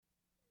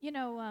You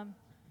know,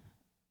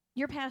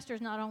 your pastor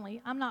is not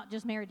only, I'm not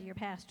just married to your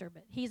pastor,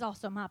 but he's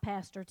also my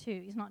pastor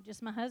too. He's not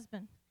just my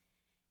husband.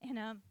 And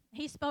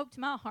he spoke to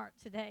my heart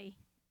today.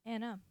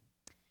 And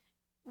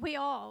we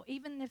all,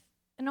 even if,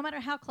 no matter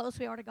how close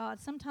we are to God,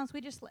 sometimes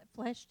we just let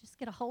flesh just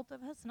get a hold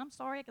of us. And I'm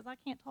sorry because I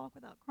can't talk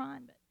without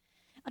crying, but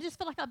I just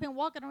feel like I've been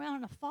walking around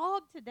in a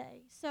fog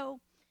today. So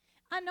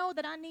I know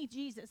that I need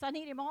Jesus. I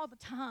need him all the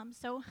time.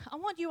 So I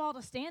want you all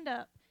to stand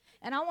up,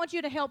 and I want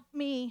you to help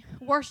me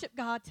worship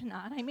God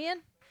tonight.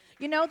 Amen?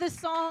 You know this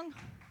song?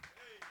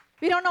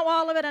 If you don't know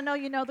all of it, I know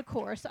you know the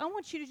chorus. I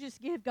want you to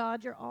just give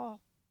God your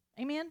all.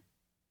 Amen?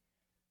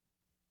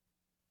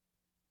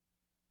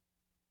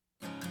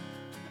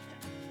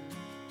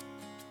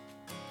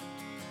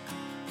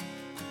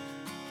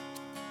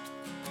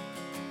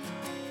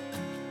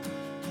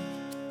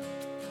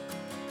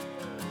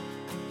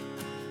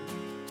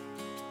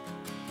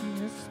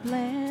 The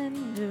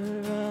splendor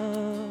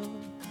of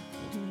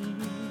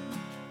Him,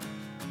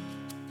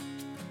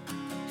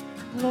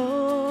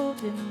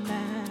 clothed in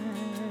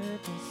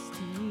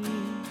majesty,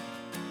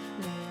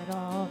 let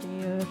all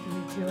the earth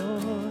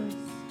rejoice,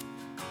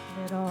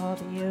 let all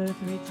the earth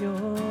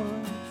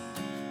rejoice.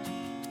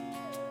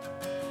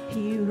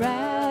 He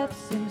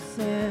wraps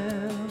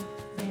himself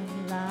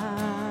in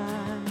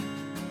light,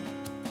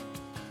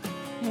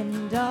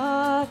 and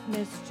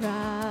darkness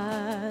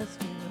tries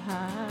to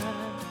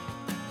hide.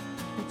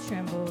 He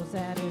trembles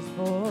at his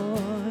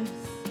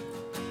voice,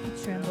 he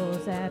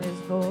trembles at his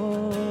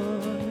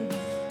voice.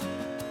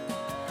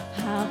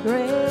 How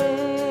great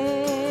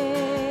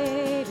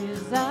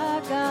is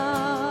our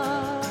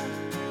God?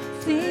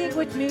 Sing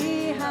with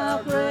me,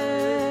 how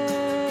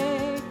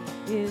great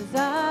is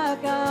our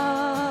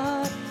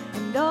God?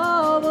 And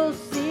all will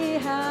see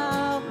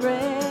how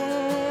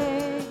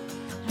great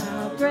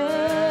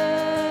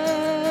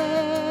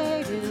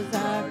is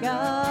our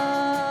God.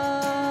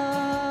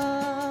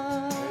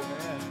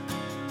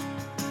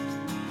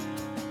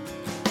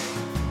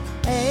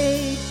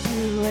 Age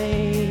to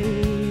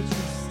age he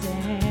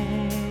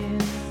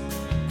stands,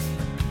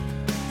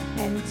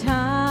 and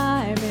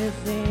time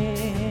is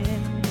in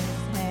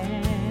his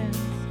hands,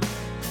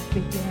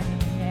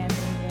 beginning and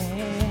the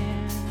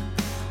end,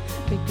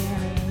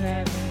 beginning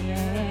and the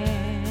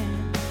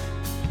end.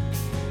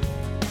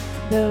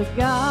 The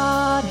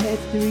Godhead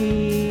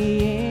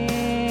three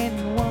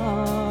in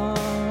one,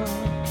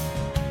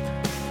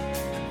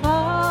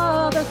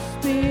 Father,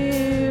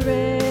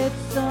 Spirit,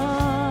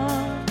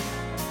 Son,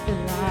 the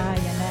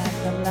Lion and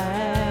the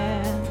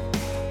Lamb,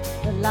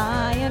 the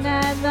Lion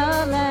and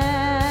the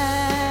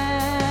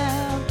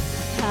Lamb.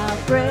 How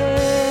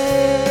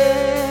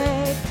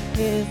great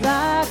is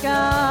our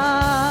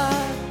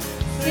God?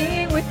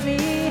 Sing with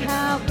me,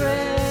 how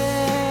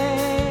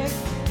great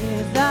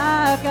is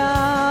our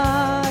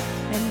God?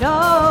 And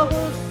all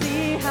will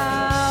see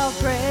how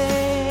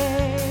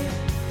great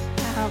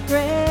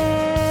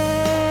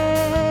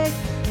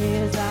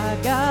is our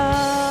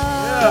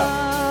God.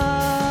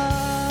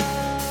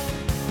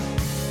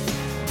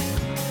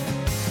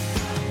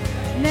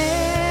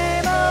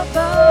 Name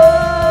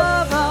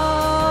above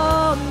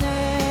all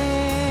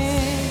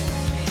names,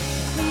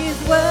 He's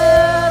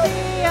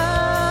worthy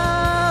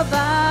of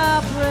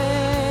our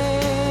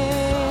praise.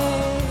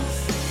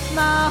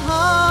 My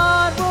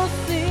heart will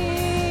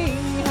sing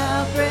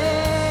how great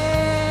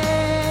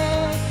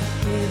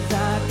is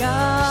our God.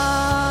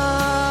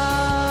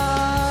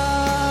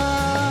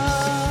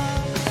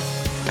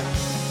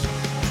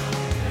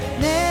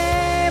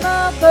 Name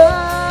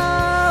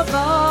above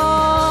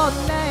all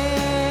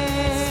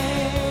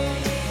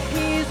names,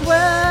 He's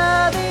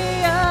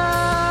worthy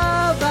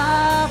of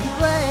our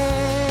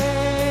praise.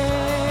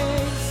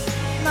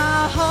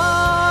 My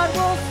heart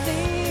will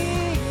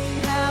sing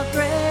how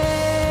great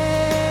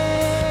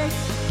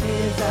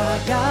is our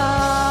God.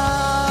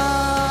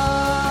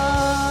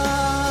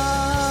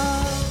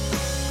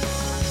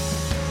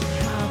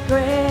 How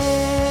great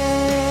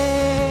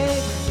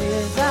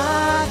is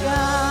our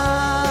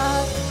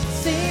God?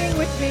 Sing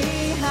with me,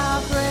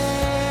 how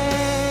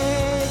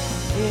great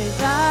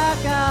is our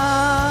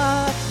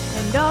God?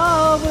 And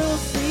all will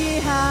see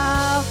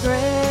how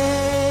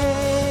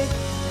great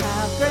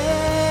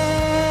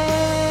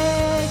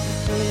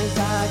is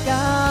our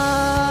God.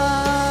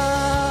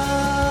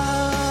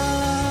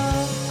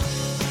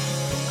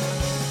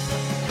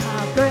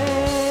 How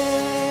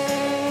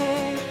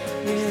great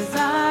is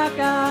our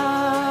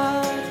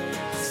God?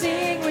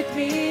 Sing with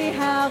me,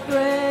 how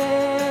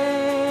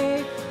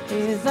great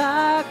is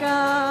our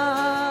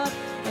God?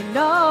 And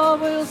all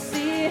will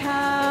see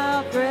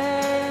how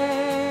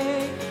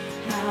great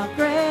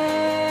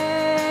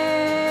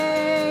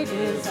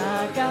is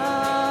our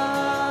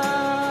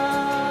God.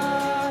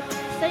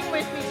 Sing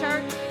with me,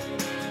 church.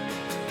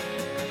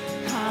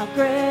 How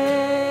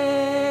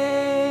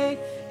great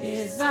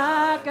is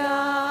our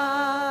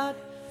God?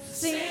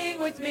 Sing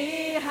with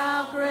me,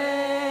 how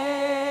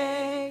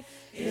great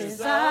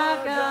is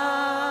our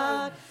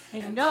God?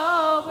 And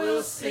all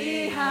will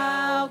see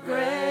how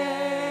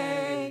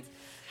great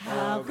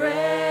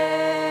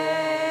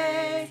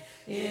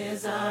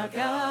is our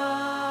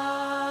God.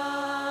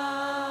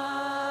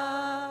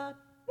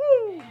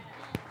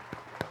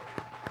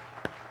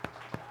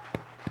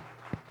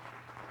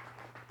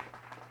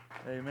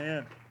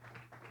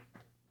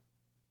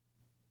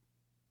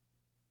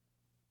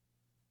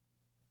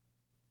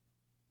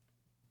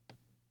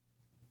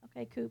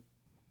 Okay, Coop.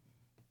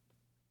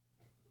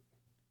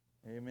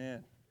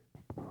 Amen.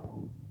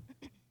 You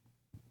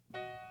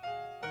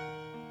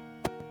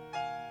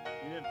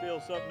didn't feel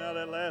something out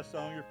of that last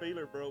song, your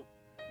feeler broke.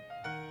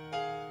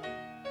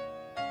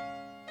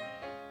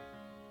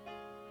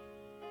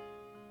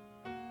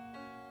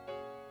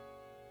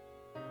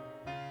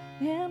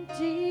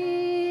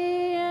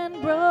 Empty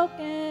and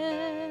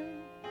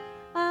broken,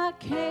 I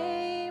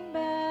came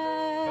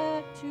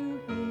back to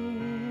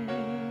Him,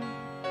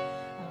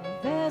 a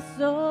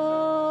vessel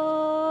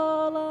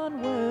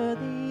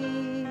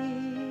unworthy,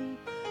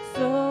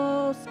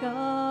 so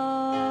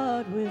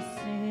scarred with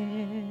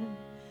sin.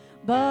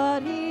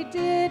 But He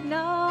did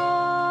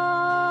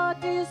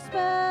not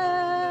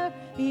despair,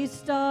 He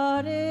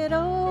started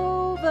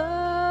over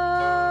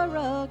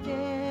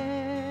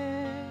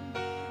again.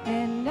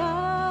 And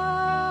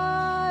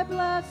I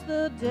bless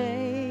the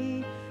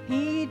day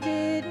He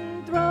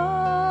didn't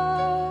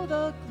throw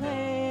the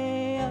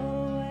clay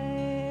away.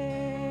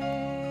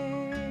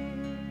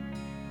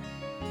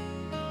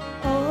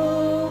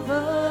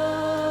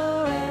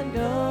 Over and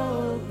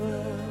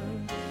over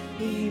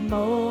He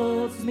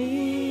molds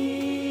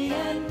me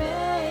and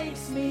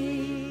makes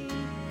me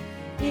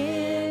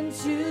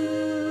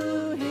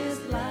into His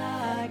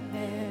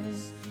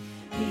likeness.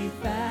 He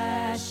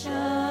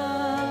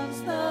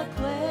fashions the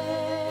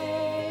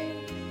clay,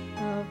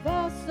 a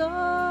vessel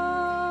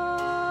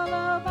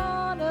of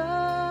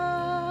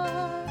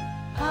honor.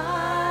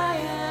 I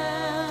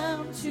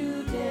am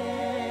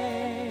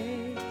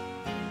today,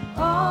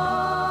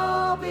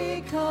 all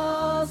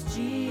because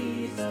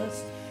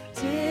Jesus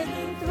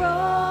didn't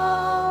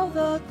throw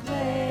the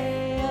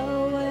clay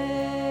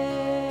away.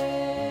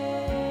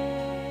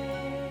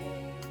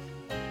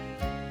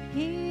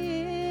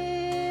 He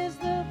is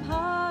the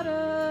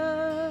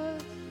potter,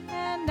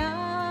 and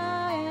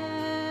I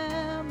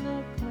am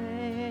the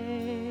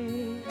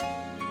clay,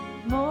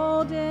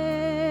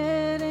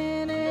 molded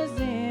in His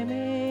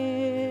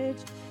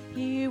image.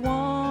 He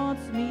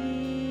wants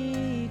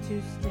me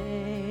to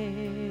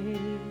stay.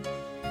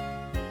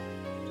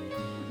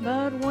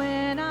 But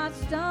when I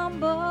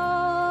stumble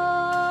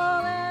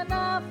and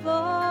I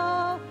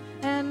fall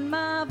and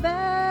my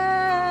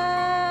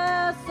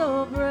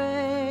vessel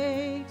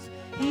breaks,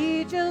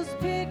 He just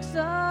picks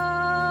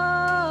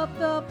up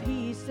the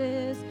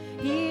pieces.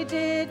 He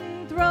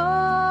didn't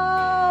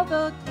throw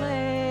the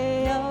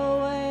clay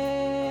away.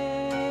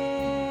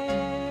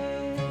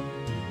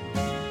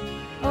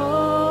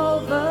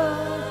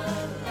 Over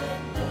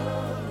and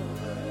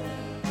over,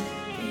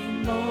 He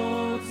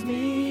molds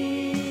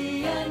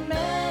me and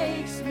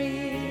makes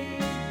me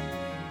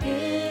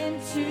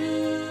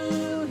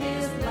into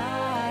His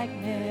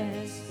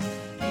likeness.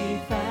 He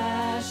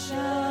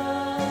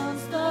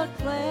fashions the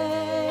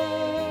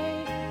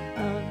clay,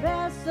 a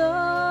vessel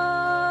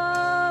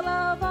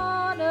of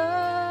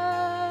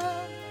honor.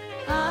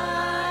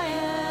 I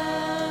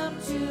am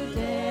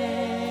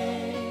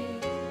today,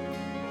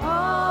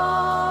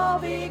 all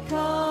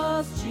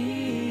because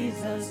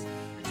Jesus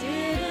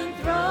didn't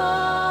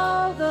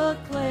throw the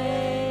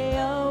clay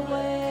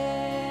away.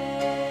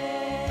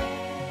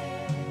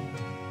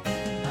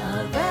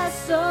 A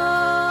vessel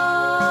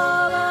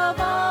of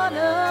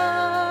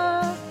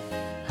honor,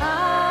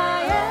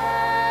 I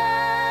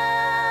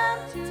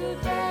am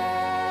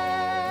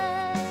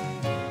today,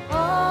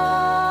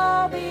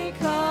 all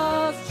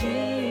because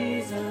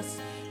Jesus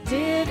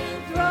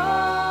didn't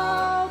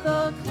throw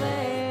the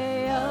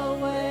clay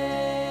away.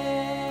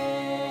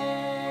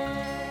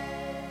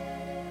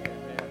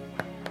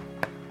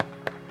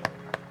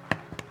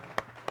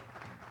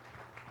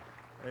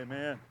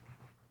 Amen.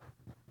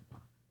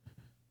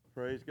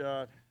 Praise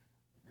God.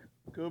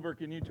 Cooper,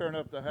 can you turn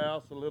up the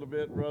house a little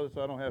bit, brother,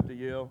 so I don't have to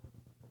yell?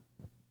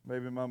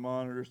 Maybe my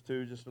monitors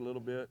too, just a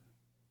little bit.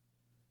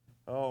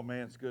 Oh,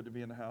 man, it's good to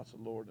be in the house of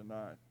the Lord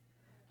tonight.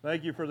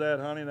 Thank you for that,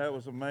 honey. That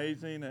was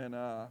amazing, and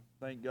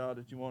thank God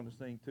that you wanted to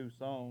sing two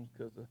songs,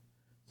 because the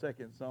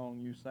second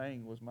song you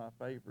sang was my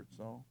favorite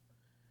song.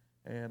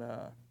 And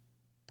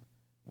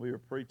we were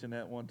preaching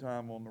that one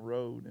time on the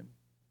road, and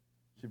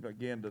she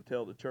began to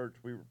tell the church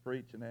we were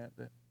preaching that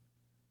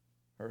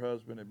her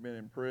husband had been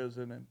in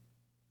prison, and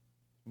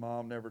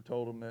mom never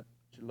told him that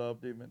she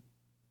loved him, and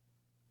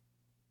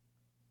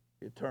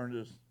it turned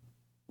his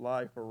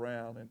life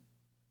around and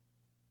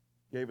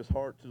gave his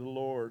heart to the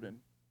Lord. And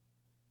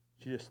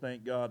she just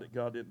thanked God that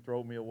God didn't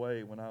throw me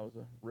away when I was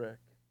a wreck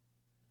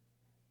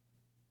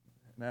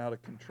and out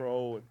of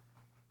control. And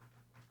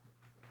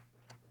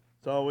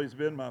it's always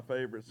been my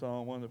favorite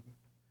song.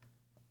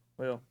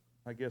 Well,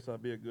 I guess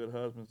I'd be a good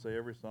husband and say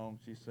every song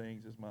she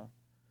sings is my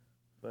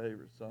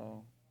favorite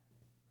song.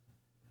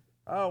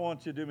 I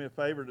want you to do me a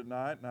favor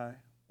tonight, and I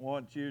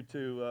want you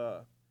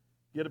to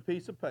get a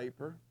piece of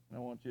paper, and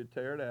I want you to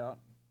tear it out.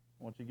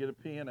 I want you to get a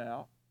pen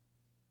out,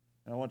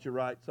 and I want you to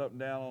write something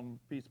down on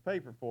a piece of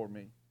paper for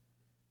me.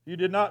 If you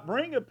did not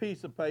bring a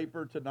piece of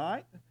paper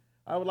tonight,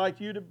 I would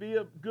like you to be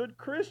a good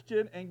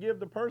Christian and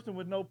give the person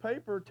with no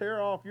paper, tear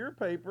off your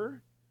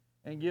paper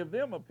and give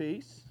them a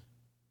piece.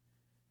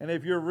 And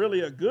if you're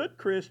really a good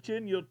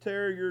Christian, you'll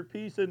tear your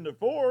piece into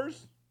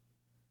fours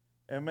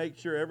and make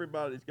sure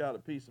everybody's got a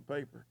piece of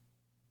paper.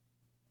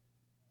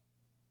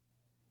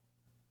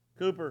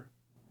 Cooper,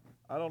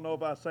 I don't know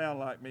if I sound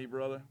like me,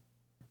 brother.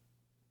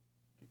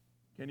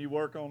 Can you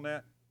work on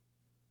that?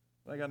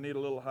 I think I need a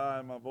little high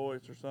in my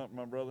voice or something,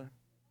 my brother.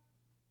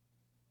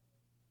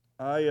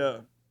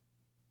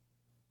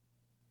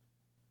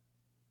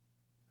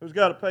 Who's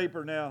got a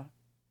paper now?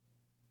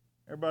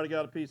 Everybody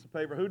got a piece of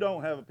paper. Who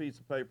don't have a piece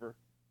of paper?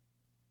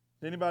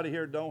 Does anybody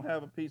here don't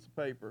have a piece of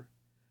paper?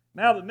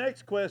 Now the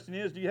next question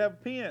is, do you have a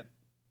pen?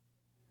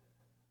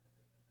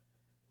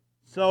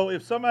 So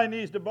if somebody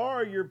needs to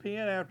borrow your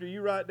pen after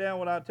you write down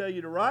what I tell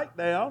you to write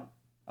down,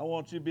 I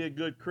want you to be a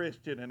good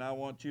Christian, and I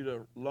want you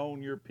to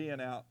loan your pen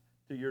out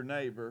to your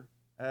neighbor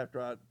after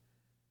I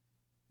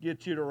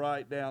get you to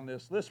write down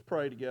this. Let's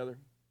pray together.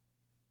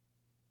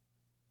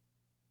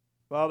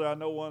 Father, I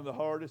know one of the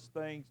hardest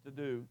things to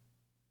do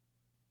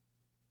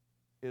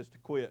is to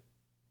quit.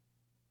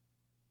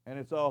 And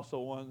it's also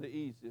one of the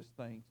easiest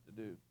things to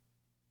do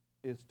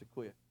is to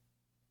quit.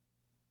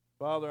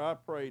 Father, I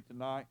pray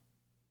tonight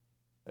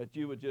that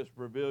you would just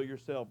reveal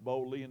yourself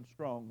boldly and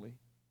strongly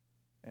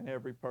in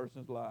every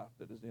person's life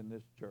that is in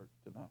this church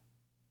tonight.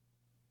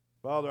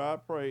 Father, I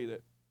pray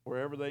that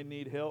wherever they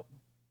need help,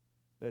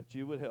 that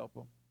you would help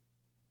them.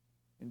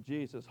 In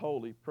Jesus'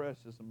 holy,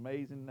 precious,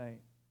 amazing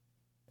name,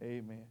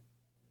 amen.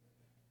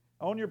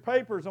 On your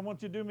papers, I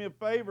want you to do me a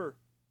favor,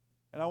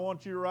 and I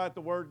want you to write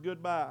the word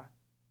goodbye.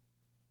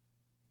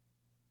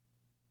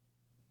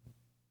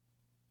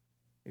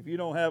 If you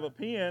don't have a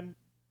pen,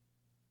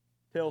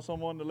 tell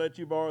someone to let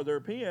you borrow their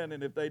pen,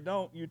 and if they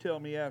don't, you tell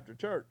me after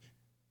church.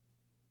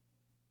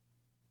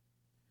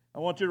 I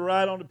want you to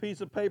write on a piece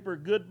of paper,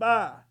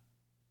 goodbye.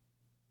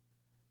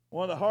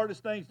 One of the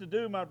hardest things to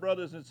do, my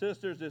brothers and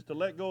sisters, is to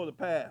let go of the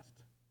past.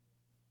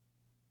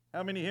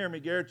 How many hear me?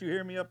 Garrett, you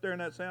hear me up there in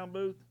that sound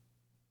booth?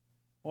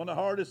 One of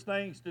the hardest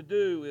things to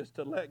do is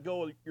to let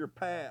go of your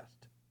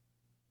past.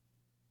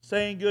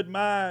 Saying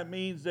goodbye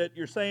means that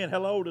you're saying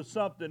hello to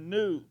something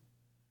new.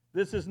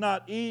 This is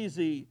not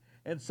easy,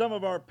 and some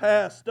of our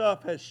past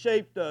stuff has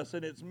shaped us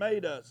and it's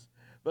made us.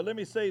 But let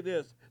me say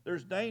this,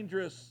 there's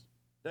dangerous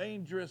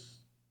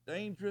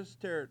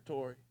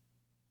territory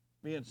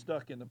being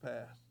stuck in the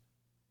past.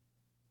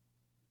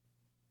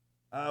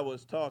 I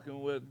was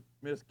talking with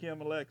Miss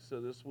Kim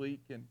Alexa this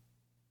week, and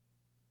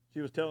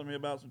she was telling me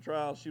about some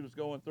trials she was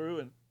going through,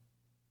 and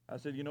I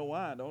said, you know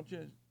why, don't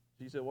you?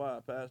 She said, why,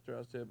 Pastor?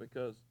 I said,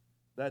 because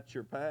that's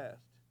your past.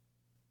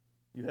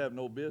 You have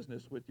no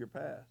business with your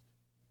past.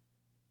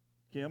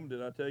 Kim,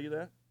 did I tell you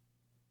that?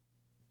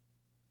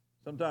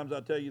 Sometimes I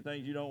tell you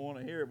things you don't want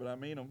to hear, but I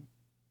mean them.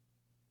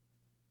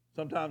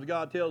 Sometimes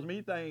God tells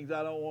me things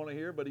I don't want to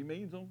hear, but He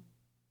means them.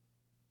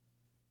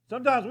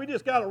 Sometimes we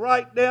just got to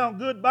write down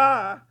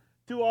goodbye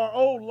to our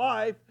old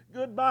life,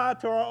 goodbye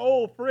to our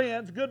old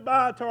friends,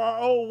 goodbye to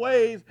our old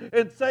ways,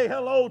 and say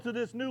hello to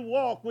this new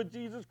walk with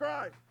Jesus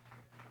Christ.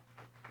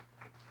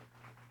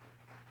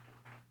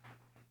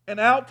 And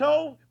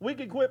alto, we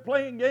can quit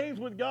playing games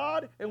with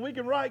God, and we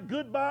can write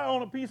goodbye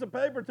on a piece of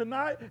paper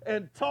tonight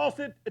and toss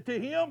it to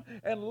Him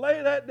and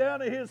lay that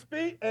down at His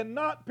feet and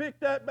not pick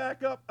that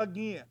back up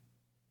again.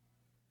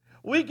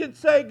 We can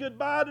say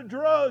goodbye to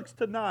drugs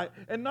tonight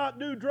and not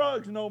do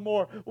drugs no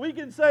more. We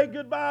can say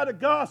goodbye to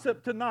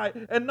gossip tonight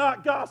and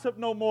not gossip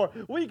no more.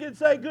 We can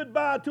say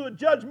goodbye to a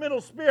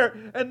judgmental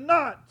spirit and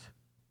not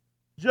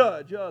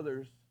judge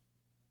others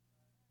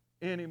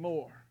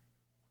anymore.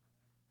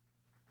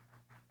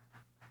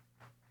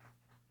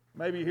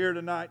 Maybe here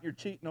tonight you're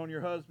cheating on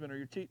your husband or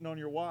you're cheating on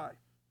your wife.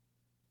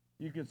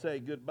 You can say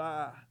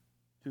goodbye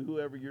to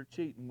whoever you're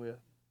cheating with.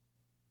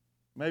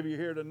 Maybe you're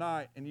here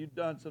tonight and you've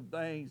done some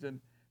things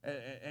and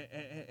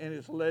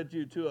it's led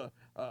you to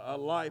a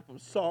life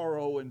of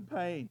sorrow and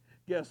pain.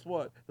 Guess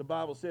what? The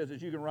Bible says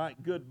that you can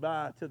write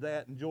goodbye to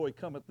that and joy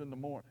cometh in the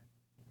morning.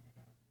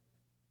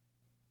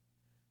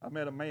 I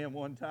met a man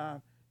one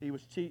time. He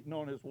was cheating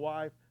on his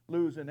wife,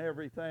 losing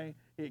everything.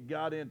 He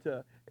got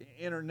into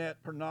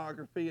internet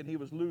pornography and he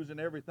was losing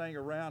everything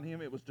around him.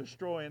 It was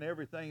destroying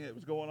everything that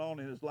was going on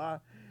in his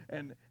life.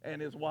 And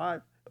his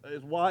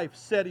wife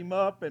set him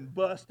up and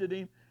busted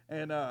him.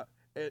 And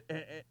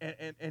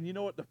you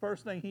know what? The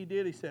first thing he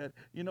did, he said,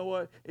 you know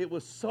what? It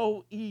was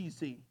so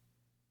easy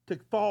to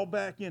fall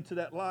back into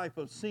that life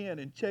of sin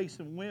and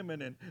chasing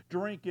women and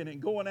drinking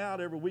and going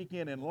out every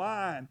weekend and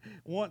lying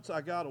once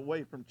I got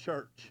away from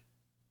church.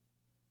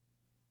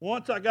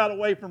 Once I got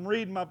away from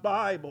reading my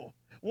Bible.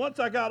 Once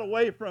I got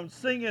away from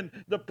singing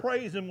the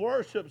praise and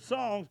worship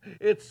songs,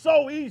 it's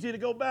so easy to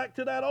go back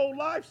to that old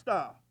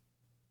lifestyle.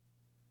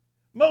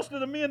 Most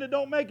of the men that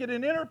don't make it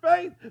in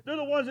interfaith, they're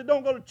the ones that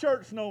don't go to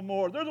church no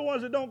more. They're the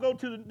ones that don't go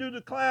to do the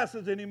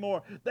classes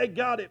anymore. They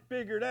got it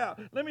figured out.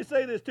 Let me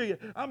say this to you.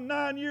 I'm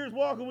 9 years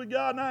walking with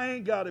God and I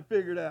ain't got it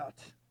figured out.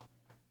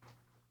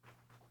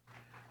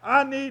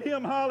 I need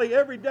Him, Holly,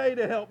 every day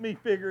to help me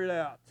figure it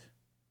out.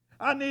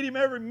 I need Him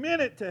every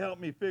minute to help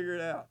me figure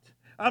it out.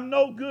 I'm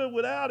no good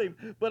without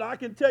him. But I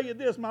can tell you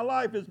this, my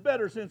life is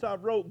better since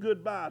I've wrote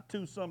goodbye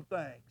to some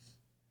things.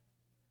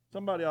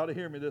 Somebody ought to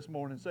hear me this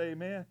morning. Say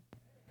amen.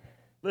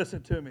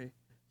 Listen to me.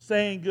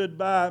 Saying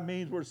goodbye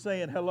means we're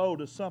saying hello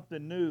to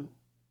something new.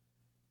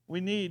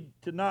 We need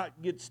to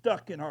not get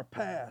stuck in our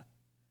path.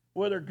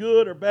 Whether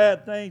good or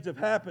bad things have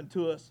happened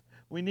to us,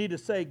 we need to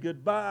say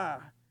goodbye.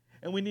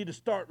 And we need to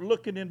start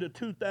looking into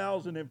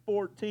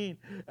 2014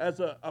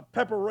 as a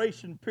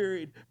preparation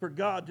period for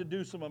God to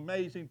do some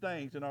amazing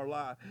things in our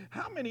life.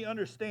 How many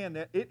understand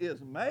that it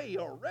is May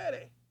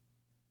already?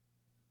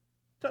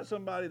 Touch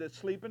somebody that's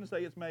sleeping and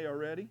say it's May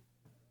already.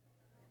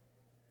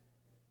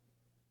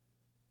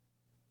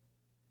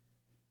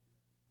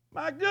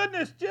 My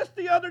goodness, just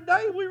the other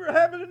day we were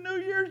having a New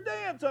Year's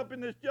dance up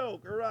in this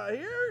joker right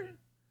here.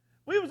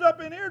 We was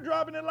up in here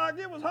dropping it like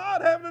it was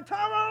hot, having the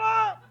time of our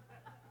life.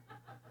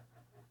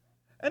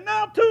 And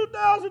now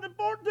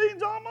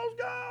 2014's almost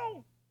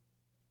gone.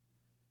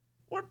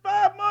 We're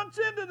 5 months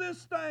into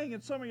this thing,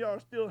 and some of y'all are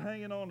still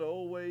hanging on to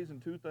old ways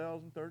in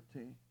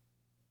 2013.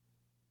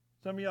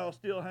 Some of y'all are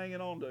still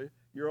hanging on to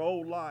your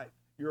old life,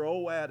 your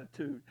old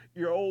attitude,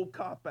 your old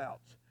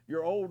cop-outs,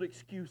 your old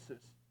excuses.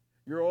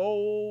 Your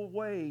old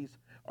ways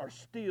are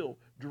still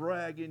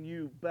dragging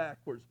you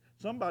backwards.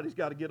 Somebody's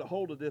got to get a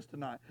hold of this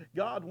tonight.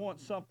 God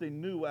wants something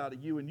new out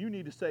of you, and you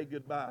need to say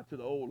goodbye to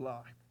the old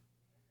life.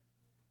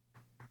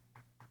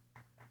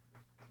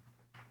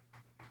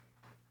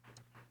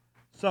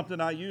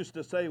 Something I used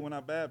to say when I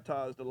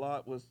baptized a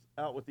lot was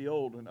out with the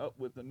old and up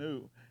with the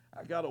new.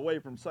 I got away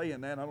from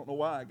saying that. I don't know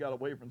why I got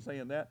away from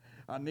saying that.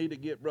 I need to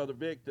get Brother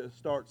Vic to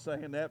start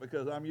saying that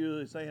because I'm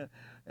usually saying,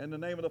 in the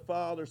name of the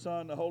Father,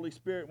 Son, and the Holy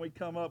Spirit, and we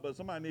come up, but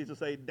somebody needs to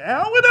say,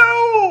 down with the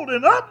old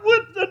and up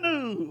with the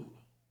new.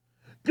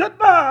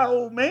 Goodbye,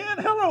 old man.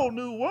 Hello,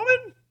 new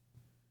woman.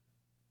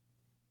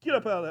 Get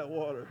up out of that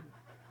water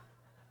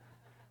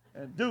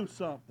and do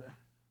something.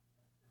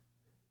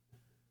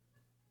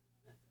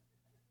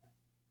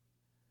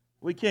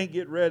 We can't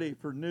get ready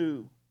for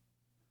new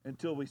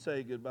until we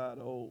say goodbye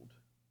to old.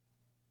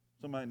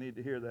 Somebody need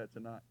to hear that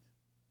tonight.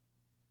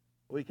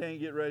 We can't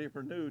get ready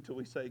for new till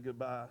we say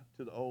goodbye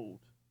to the old.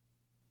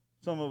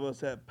 Some of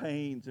us have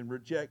pains and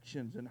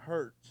rejections and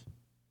hurts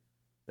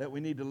that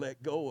we need to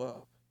let go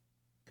of.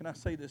 Can I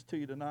say this to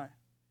you tonight?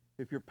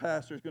 If your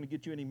pastor is going to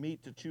get you any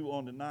meat to chew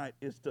on tonight,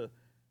 is to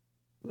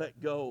let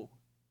go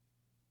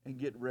and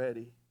get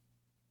ready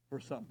for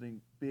something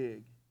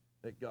big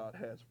that God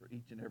has for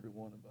each and every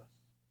one of us.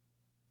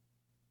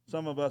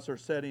 Some of us are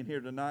sitting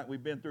here tonight.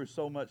 We've been through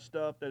so much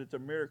stuff that it's a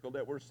miracle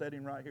that we're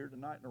sitting right here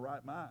tonight in the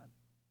right mind.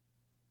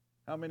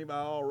 How many by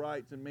all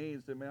rights and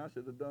means say, man, I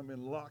should have done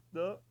been locked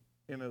up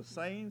in a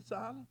insane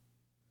asylum?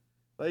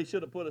 They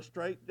should have put a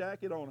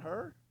straitjacket on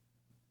her.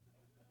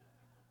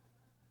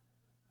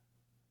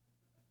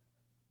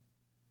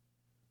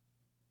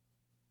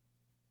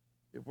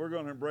 If we're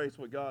going to embrace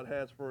what God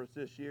has for us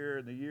this year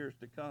and the years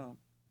to come,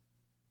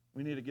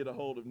 we need to get a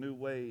hold of new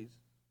ways,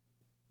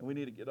 and we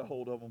need to get a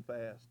hold of them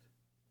fast.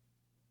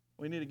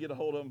 We need to get a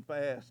hold of them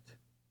fast.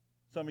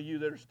 Some of you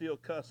that are still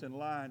cussing,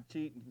 lying,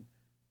 cheating,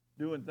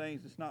 doing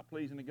things that's not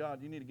pleasing to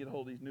God, you need to get a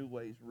hold of these new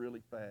ways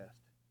really fast.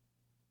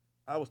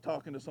 I was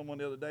talking to someone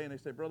the other day, and they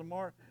said, Brother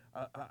Mark,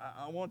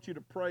 I want you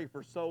to pray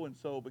for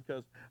so-and-so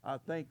because I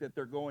think that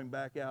they're going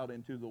back out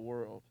into the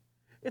world.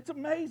 It's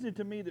amazing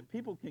to me that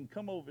people can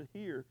come over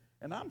here,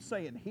 and I'm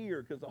saying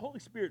here because the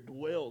Holy Spirit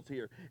dwells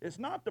here. It's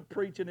not the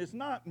preaching. It's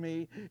not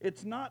me.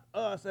 It's not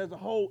us as a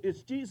whole.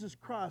 It's Jesus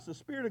Christ. The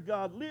Spirit of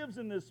God lives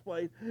in this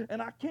place,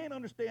 and I can't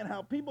understand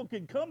how people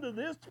can come to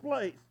this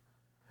place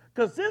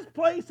because this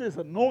place is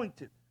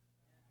anointed.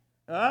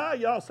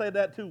 Y'all say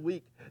that too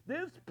weak.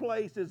 This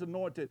place is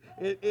anointed.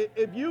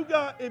 If you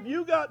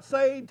got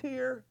saved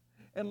here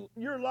and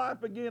your life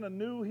began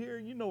anew here,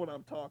 you know what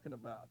I'm talking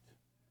about.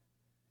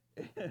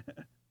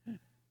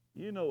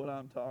 You know what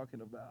I'm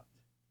talking about.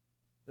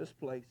 This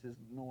place is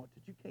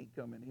anointed. You can't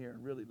come in here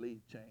and really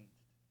leave changed.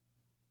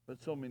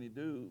 But so many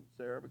do,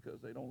 Sarah, because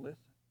they don't listen.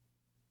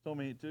 So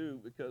many do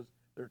because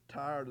they're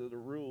tired of the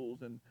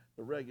rules and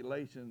the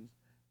regulations.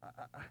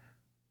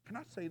 Can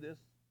I say this?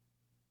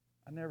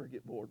 I never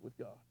get bored with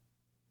God.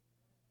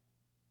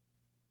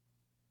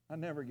 I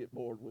never get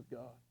bored with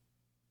God.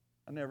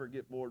 I never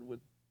get bored with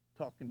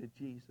talking to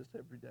Jesus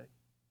every day.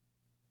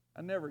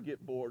 I never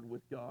get bored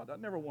with God. I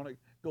never want to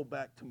go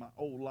back to my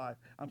old life.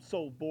 I'm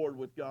so bored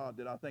with God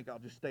that I think I'll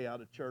just stay out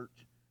of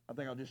church. I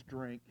think I'll just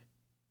drink.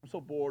 I'm so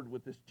bored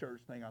with this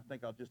church thing, I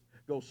think I'll just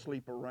go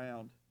sleep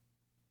around.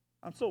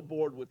 I'm so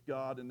bored with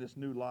God in this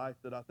new life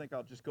that I think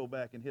I'll just go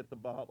back and hit the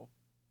bottle.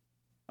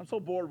 I'm so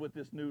bored with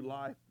this new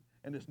life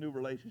and this new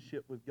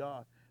relationship with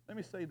God. Let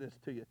me say this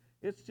to you.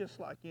 It's just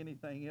like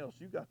anything else.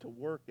 You got to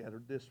work at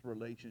this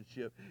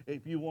relationship.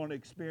 If you want to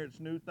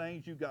experience new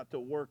things, you got to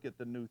work at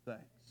the new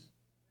things.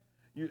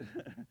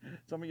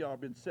 Some of y'all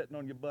have been sitting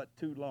on your butt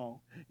too long.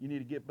 You need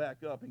to get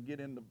back up and get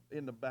in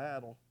the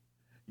battle.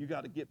 You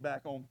got to get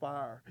back on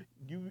fire.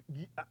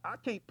 I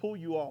can't pull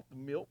you off the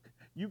milk.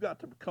 You got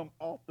to come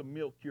off the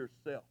milk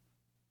yourself.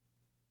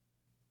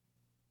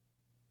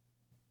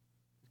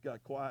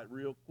 got quiet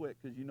real quick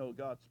because you know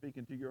God's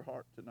speaking to your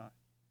heart tonight.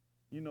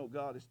 You know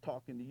God is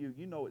talking to you.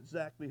 You know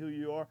exactly who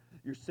you are.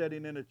 You're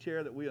sitting in a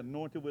chair that we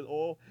anointed with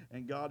oil,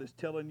 and God is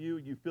telling you,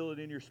 you feel it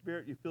in your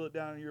spirit, you feel it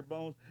down in your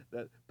bones,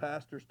 that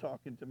Pastor's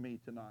talking to me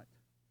tonight.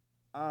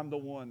 I'm the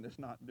one that's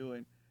not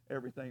doing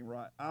everything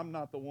right. I'm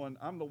the one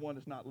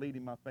that's not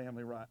leading my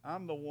family right.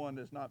 I'm the one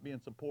that's not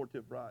being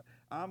supportive right.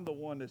 I'm the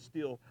one that's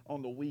still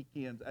on the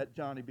weekends at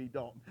Johnny B.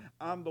 Dalton.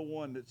 I'm the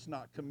one that's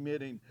not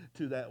committing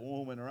to that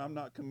woman, or I'm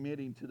not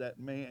committing to that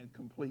man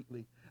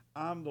completely.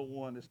 I'm the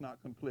one that's not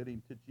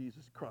committing to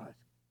Jesus Christ.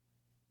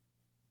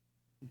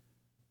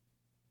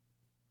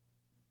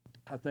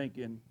 I think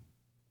in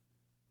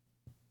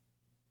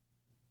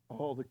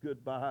all the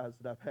goodbyes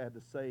that I've had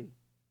to say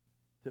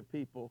to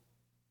people,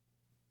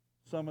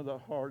 some of the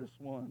hardest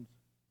ones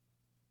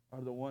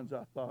are the ones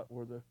I thought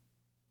were the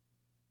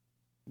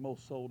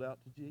most sold out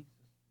to Jesus.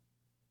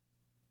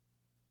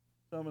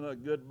 Some of the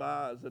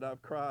goodbyes that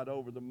I've cried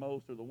over the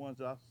most are the ones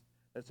that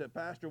said,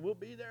 Pastor, we'll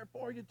be there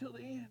for you till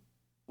the end.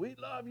 We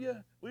love you.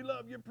 We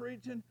love your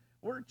preaching.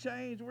 We're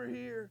changed. We're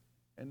here.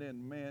 And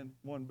then, man,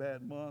 one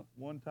bad month,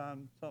 one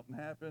time something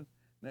happens.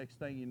 Next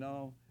thing you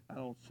know, I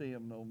don't see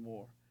them no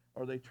more.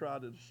 Or they try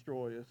to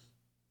destroy us.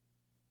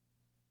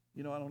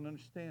 You know, I don't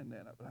understand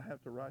that. But I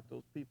have to write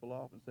those people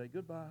off and say,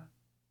 goodbye.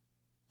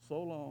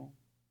 So long.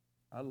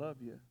 I love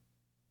you.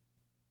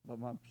 But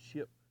my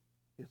ship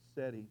is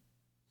setting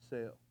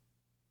sail.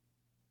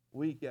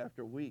 Week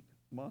after week,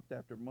 month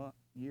after month,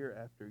 year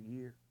after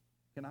year.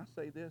 Can I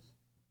say this?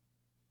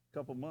 A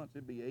couple months,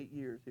 it'd be 8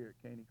 years here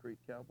at Caney Creek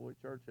Cowboy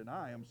Church, and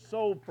I am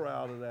so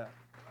proud of that.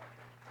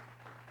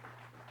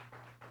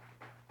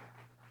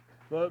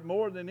 But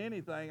more than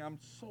anything, I'm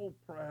so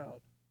proud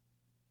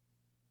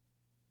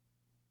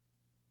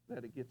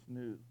that it gets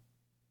new.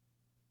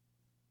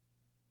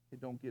 It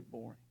don't get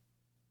boring.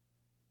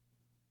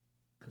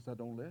 Because I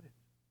don't let it.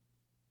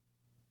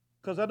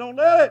 Because I don't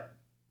let it.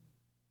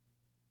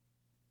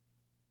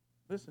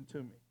 Listen to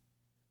me.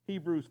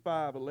 Hebrews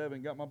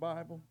 5:11. Got my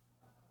Bible?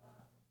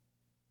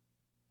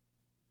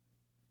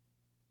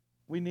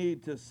 We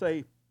need to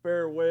say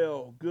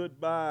farewell,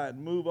 goodbye,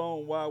 and move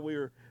on while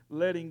we're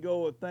letting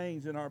go of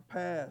things in our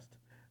past.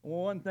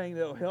 One thing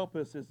that will help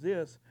us is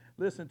this.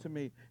 Listen to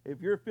me.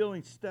 If you're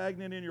feeling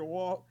stagnant in your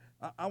walk,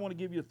 I want to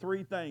give you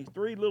three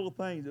little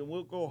things, and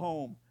we'll go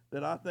home,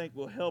 that I think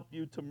will help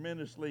you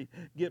tremendously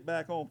get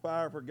back on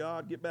fire for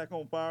God, get back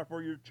on fire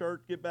for your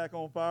church, get back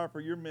on fire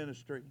for your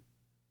ministry.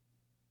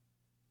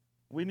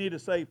 We need to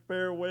say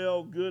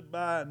farewell,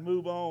 goodbye, and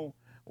move on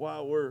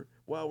while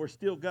we're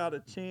still got a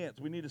chance.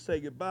 We need to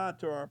say goodbye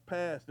to our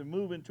past and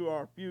move into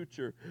our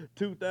future.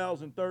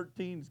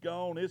 2013's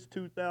gone. It's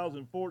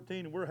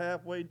 2014, and we're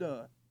halfway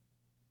done.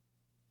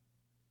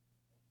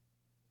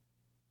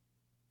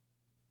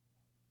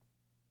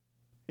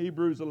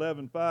 Hebrews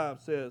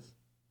 11:5 says,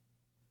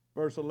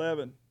 verse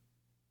 11,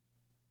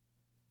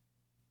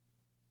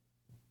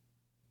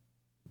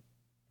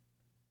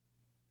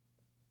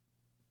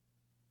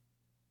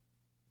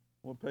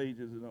 what page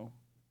is it on?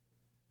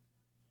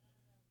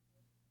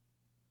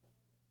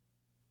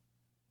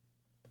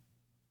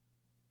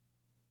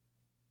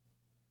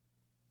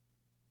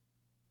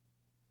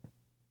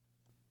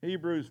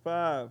 Hebrews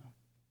 5,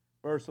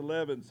 verse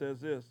 11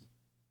 says this.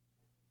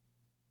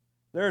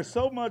 There's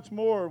so much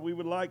more we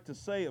would like to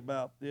say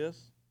about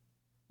this,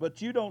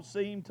 but you don't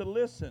seem to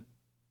listen.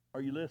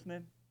 Are you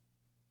listening?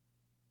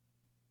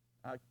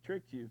 I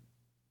tricked you.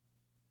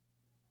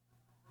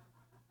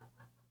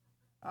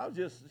 I was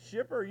just,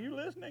 Shipper, are you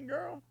listening,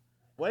 girl?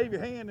 Wave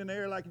your hand in the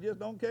air like you just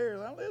don't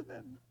care. I'm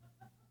listening.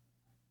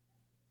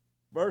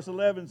 Verse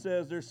 11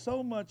 says, there's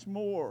so much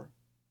more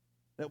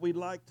that we'd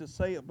like to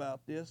say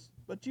about this,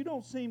 but you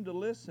don't seem to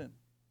listen.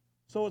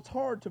 So it's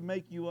hard to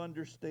make you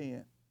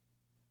understand.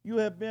 You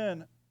have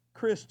been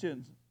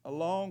Christians a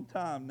long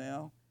time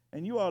now,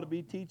 and you ought to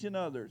be teaching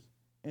others.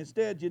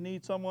 Instead, you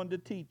need someone to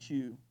teach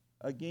you.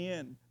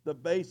 Again, the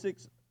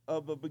basics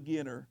of a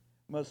beginner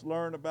must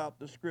learn about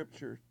the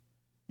Scriptures.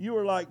 You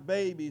are like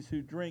babies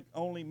who drink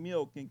only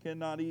milk and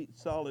cannot eat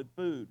solid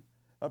food.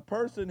 A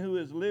person who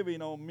is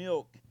living on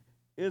milk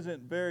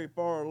isn't very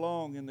far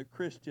along in the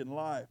Christian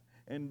life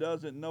and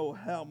doesn't know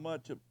how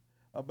much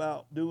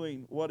about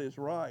doing what is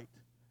right.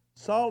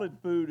 Solid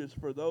food is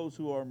for those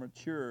who are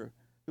mature,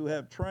 who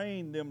have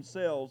trained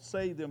themselves,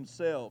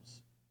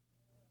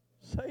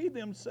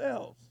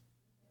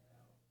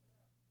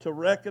 to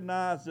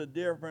recognize the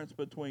difference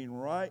between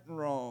right and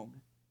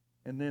wrong,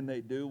 and then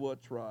they do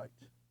what's right.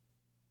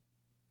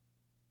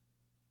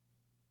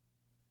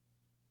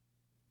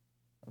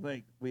 I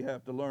think we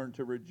have to learn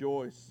to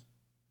rejoice,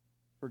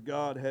 for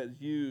God has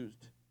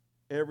used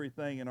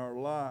everything in our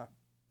life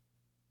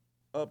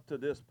up to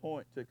this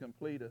point to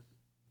complete us.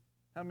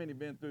 How many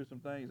been through some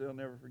things they'll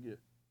never forget?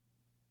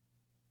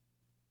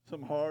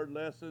 Some hard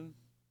lessons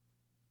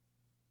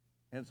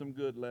and some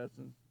good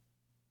lessons.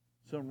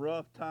 Some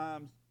rough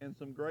times and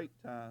some great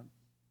times.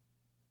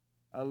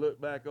 I look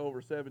back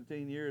over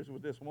 17 years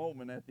with this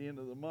woman at the end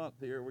of the month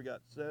here. We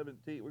got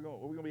 17. We're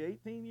going to be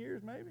 18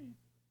 years maybe?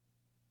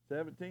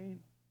 17?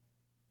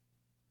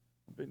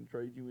 I didn't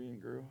trade you in,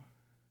 girl.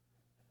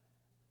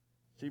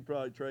 She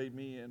probably trade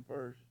me in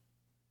first.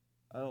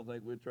 I don't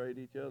think we'd trade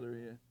each other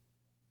in.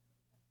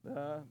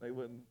 Nah, they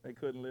wouldn't. They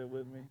couldn't live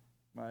with me.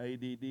 My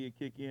ADD would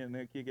kick in and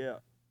they'd kick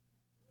out.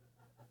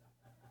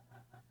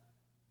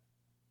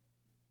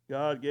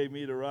 God gave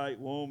me the right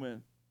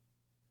woman.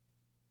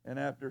 And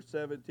after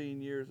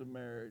 17 years of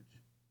marriage,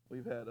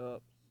 we've had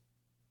ups,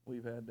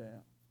 we've had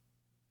downs.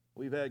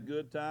 We've had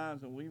good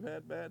times and we've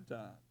had bad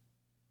times.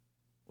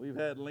 We've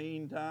had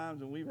lean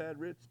times and we've had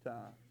rich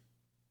times.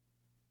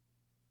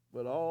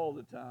 But all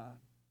the time,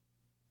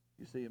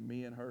 you see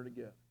me and her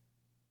together.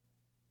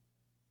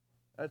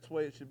 That's the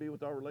way it should be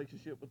with our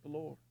relationship with the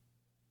Lord.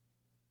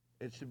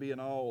 It should be an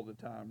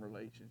all-the-time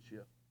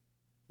relationship.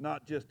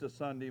 Not just a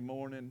Sunday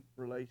morning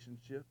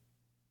relationship.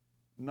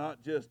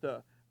 Not just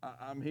a,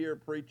 I'm here,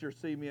 preacher,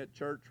 see me at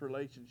church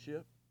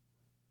relationship.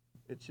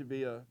 It should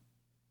be a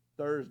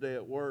Thursday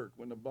at work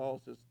when the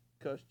boss has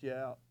cussed you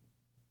out,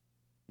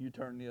 you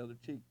turn the other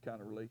cheek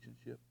kind of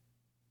relationship.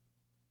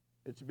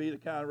 It should be the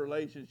kind of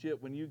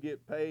relationship when you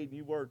get paid and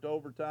you worked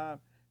overtime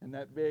and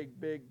that big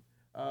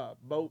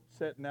boat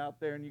sitting out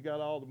there and you got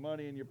all the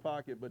money in your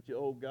pocket, but you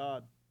owe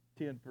God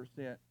 10%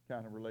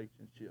 kind of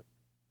relationship.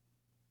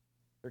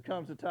 There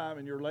comes a time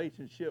in your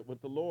relationship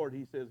with the Lord,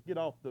 he says, get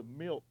off the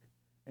milk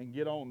and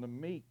get on the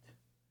meat.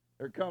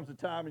 There comes a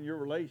time in your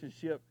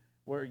relationship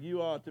where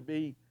you ought to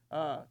be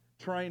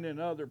training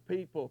other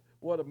people.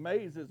 What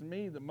amazes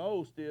me the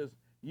most is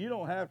you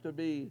don't have to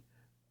be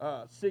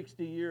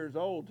 60 years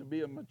old to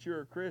be a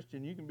mature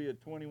Christian. You can be a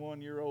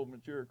 21-year-old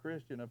mature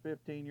Christian, a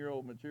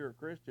 15-year-old mature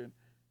Christian.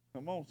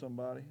 Come on,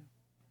 somebody.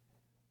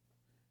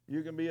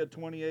 You can be a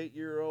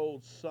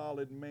 28-year-old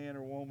solid man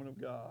or woman of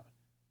God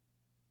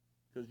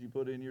because you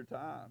put in your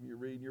time. You're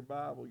reading your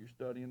Bible. You're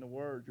studying the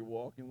Word. You're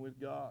walking with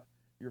God.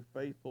 You're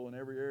faithful in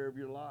every area of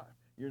your life.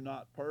 You're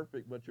not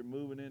perfect, but you're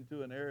moving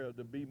into an area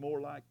to be more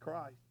like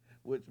Christ,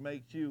 which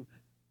makes you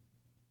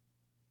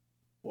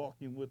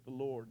walking with the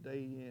Lord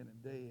day in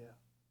and day out.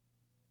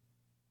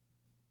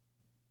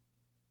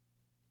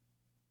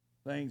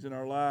 Things in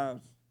our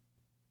lives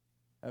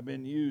have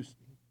been used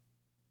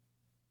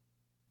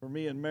for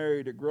me and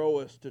Mary to grow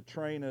us, to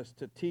train us,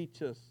 to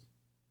teach us.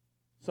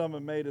 Some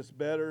have made us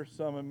better,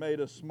 some have made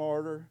us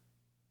smarter.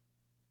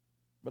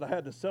 But I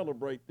had to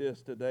celebrate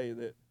this today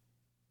that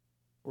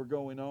we're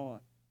going on.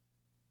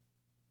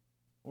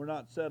 We're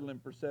not settling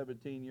for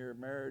 17-year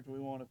marriage. We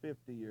want a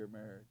 50-year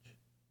marriage.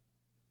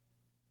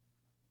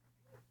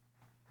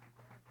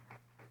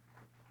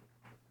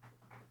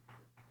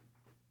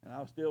 And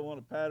I still want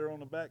to pat her on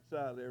the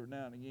backside every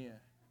now and again.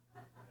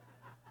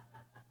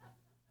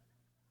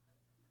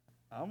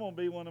 I'm going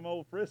to be one of them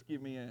old frisky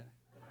men.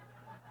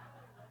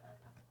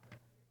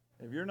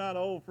 If you're not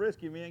old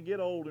frisky men,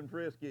 get old and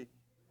frisky.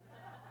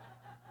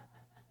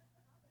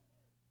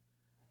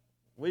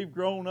 We've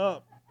grown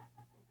up.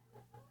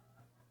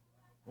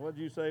 What'd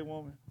you say,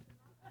 woman?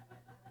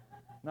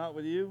 Not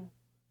with you?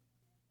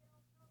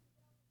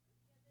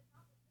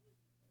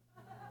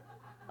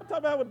 I'm talking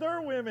about with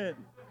their women.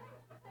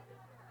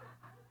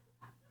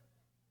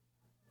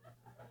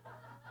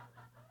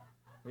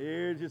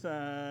 Here's your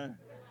sign.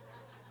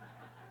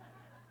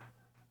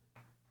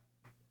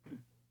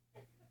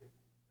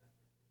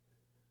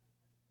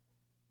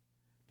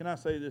 Can I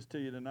say this to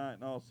you tonight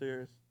in all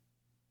seriousness?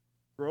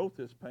 Growth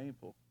is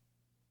painful.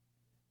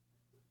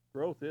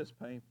 Growth is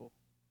painful.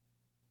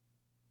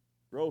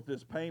 Growth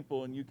is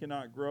painful, and you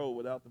cannot grow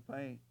without the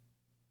pain.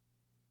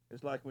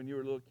 It's like when you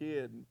were a little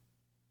kid and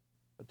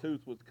a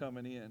tooth was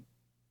coming in.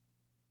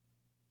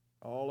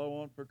 All I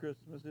want for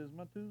Christmas is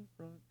my tooth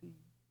front teeth,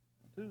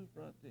 my tooth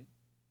front teeth.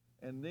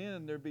 And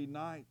then there'd be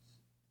nights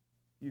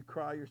you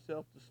cry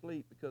yourself to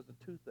sleep because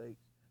the toothaches,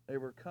 they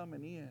were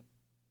coming in.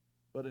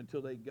 But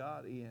until they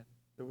got in,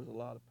 there was a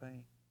lot of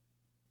pain.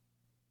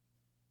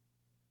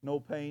 No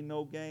pain,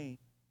 no gain.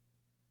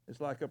 It's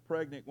like a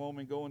pregnant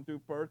woman going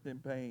through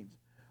birthing pains.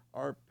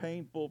 Our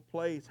painful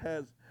place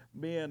has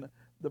been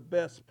the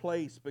best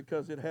place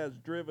because it has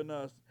driven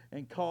us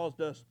and caused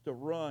us to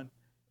run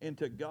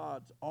into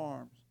God's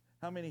arms.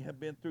 How many have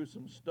been through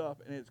some stuff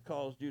and it's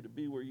caused you to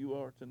be where you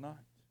are tonight?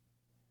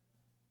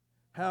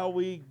 How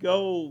we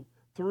go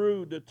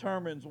through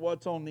determines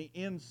what's on the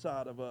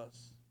inside of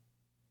us.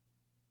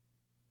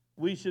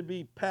 We should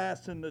be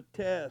passing the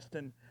test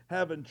and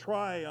having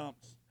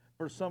triumphs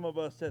for some of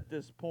us at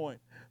this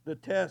point. The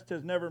test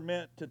has never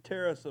meant to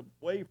tear us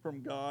away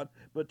from God,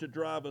 but to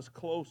drive us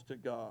close to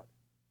God.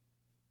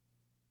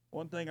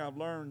 One thing I've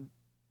learned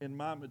in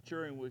my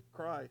maturing with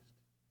Christ,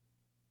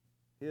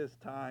 His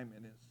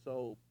timing is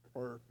so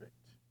perfect.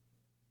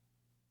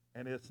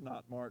 And it's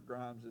not Mark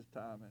Grimes'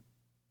 timing.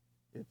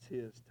 It's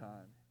His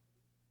timing.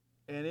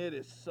 And it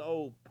is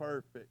so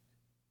perfect.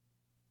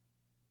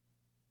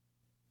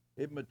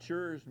 It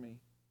matures me.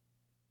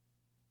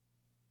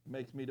 It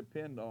makes me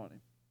depend on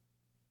Him.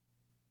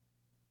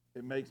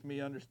 It makes me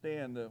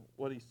understand that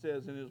what He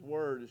says in His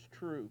Word is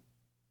true.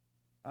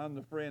 I'm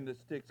the friend that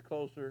sticks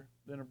closer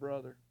than a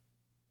brother.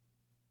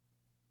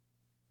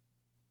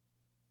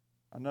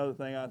 Another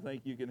thing I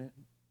think you can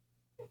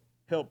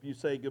help you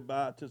say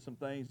goodbye to some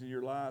things in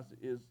your lives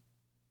is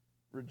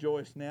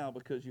rejoice now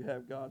because you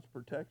have God's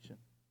protection.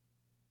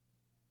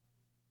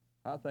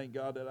 I thank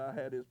God that I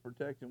had His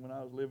protection when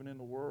I was living in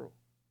the world.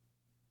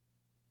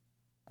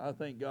 I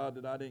thank God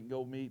that I didn't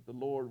go meet the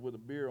Lord with a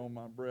beer on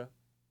my breath.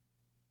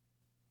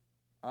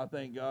 I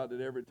thank God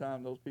that every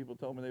time those people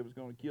told me they was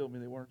going to kill me,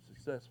 they weren't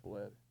successful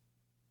at it.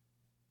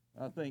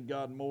 I thank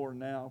God more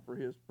now for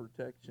His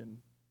protection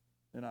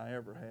than I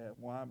ever have.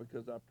 Why?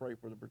 Because I pray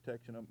for the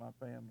protection of my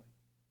family.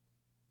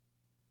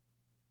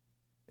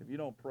 If you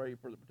don't pray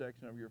for the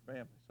protection of your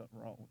family, something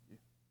wrong with you.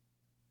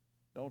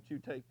 Don't you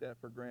take that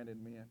for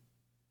granted, men,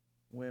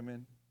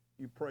 women.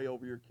 You pray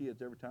over your kids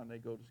every time they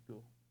go to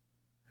school.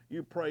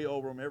 You pray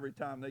over them every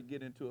time they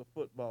get into a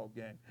football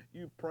game.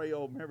 You pray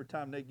over them every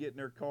time they get in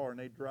their car and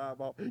they drive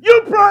off.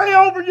 You pray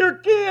over your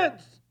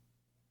kids.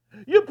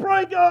 You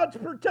pray God's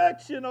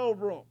protection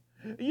over them.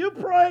 You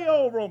pray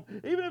over them,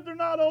 even if they're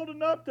not old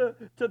enough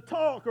to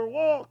talk or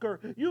walk, or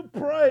you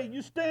pray,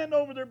 you stand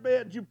over their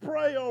beds, you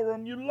pray over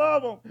them, you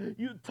love them,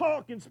 you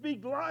talk and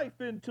speak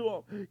life into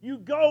them. You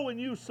go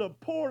and you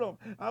support them.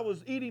 I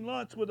was eating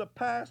lunch with a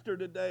pastor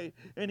today,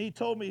 and he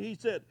told me, he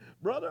said,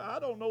 brother, I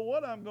don't know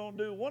what I'm going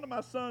to do. One of my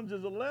sons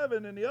is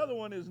 11, and the other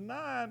one is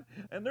 9,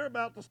 and they're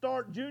about to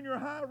start junior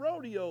high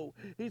rodeo.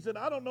 He said,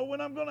 I don't know when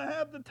I'm going to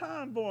have the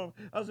time for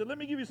them. I said, let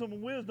me give you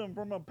some wisdom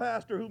from a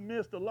pastor who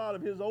missed a lot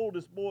of his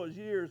oldest boys'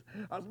 years.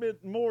 I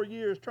spent more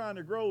years trying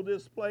to grow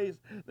this place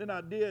than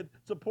I did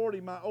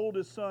supporting my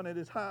oldest son at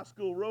his high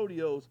school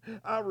rodeos.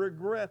 I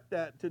regret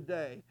that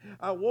today.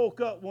 I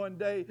woke up one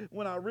day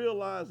when I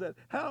realized that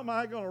how am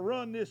I going to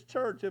run this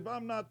church if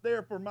I'm not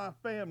there for my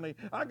family?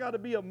 I got to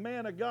be a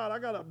man of God. I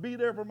got to be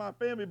there for my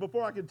family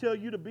before I can tell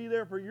you to be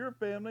there for your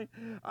family.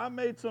 I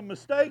made some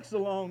mistakes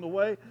along the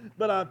way,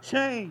 but I've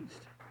changed.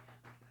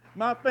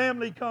 My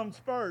family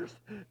comes first.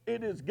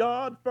 It is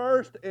God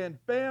first and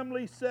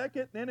family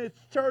second. Then it's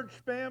church,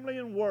 family,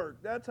 and work.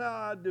 That's how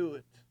I do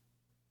it.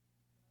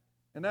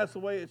 And that's the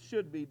way it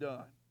should be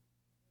done.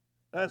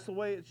 That's the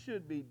way it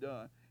should be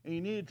done. And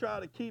you need to try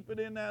to keep it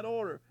in that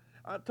order.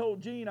 I told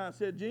Gene, I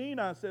said,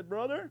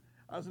 brother,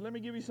 I said, let me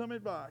give you some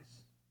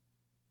advice.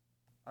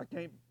 I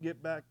can't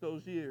get back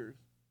those years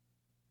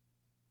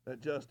that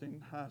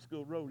Justin high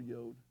school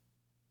rodeoed,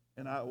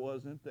 and I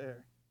wasn't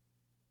there.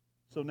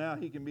 So now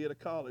he can be at a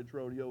college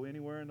rodeo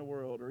anywhere in the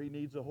world, or he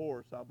needs a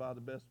horse, I'll buy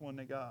the best one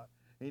they got.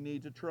 He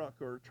needs a truck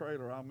or a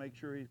trailer, I'll make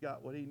sure he's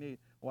got what he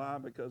needs. Why?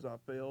 Because I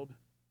failed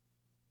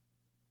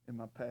in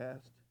my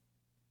past,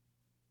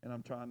 and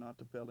I'm trying not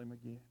to fail him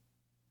again.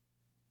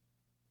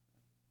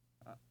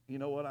 You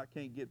know what I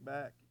can't get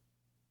back?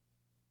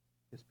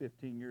 Is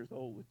 15 years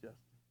old with Justin.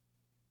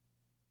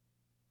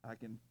 I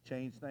can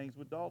change things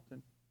with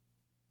Dalton.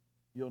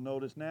 You'll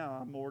notice now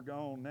I'm more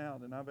gone now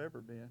than I've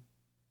ever been.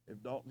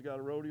 If Dalton's got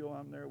a rodeo,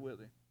 I'm there with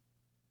him.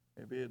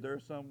 If they're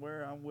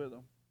somewhere, I'm with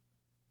them.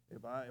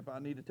 If I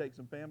need to take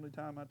some family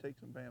time, I take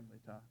some family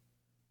time.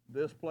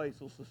 This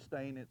place will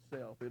sustain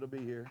itself. It'll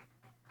be here.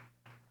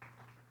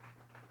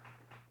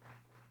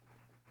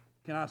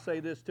 Can I say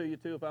this to you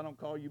too? If I don't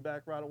call you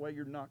back right away,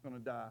 you're not going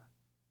to die.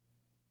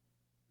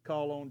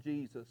 Call on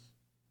Jesus.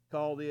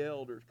 Call the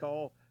elders.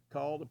 Call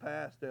the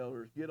past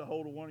elders. Get a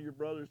hold of one of your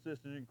brothers and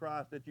sisters in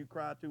Christ that you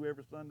cry to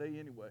every Sunday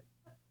anyway.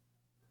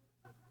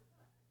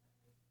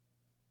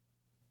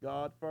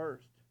 God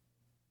first.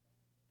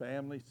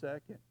 Family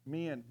second.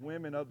 Men,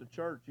 women of the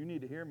church, you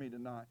need to hear me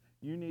tonight.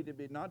 You need to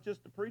be, not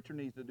just the preacher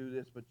needs to do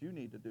this, but you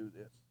need to do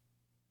this.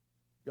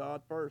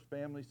 God first,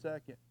 family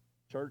second,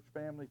 church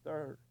family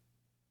third,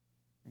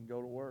 and go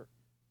to work.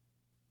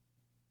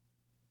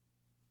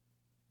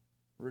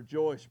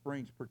 Rejoice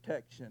brings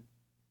protection.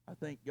 I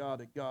thank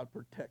God that God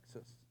protects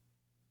us.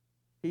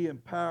 He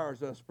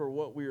empowers us for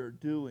what we are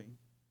doing.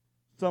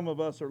 Some of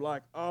us are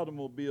like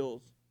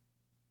automobiles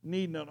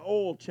needing an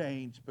oil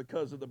change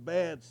because of the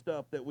bad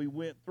stuff that we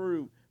went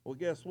through. Well,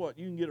 guess what?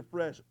 You can get a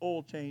fresh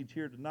oil change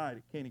here tonight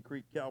at Caney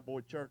Creek Cowboy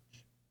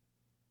Church.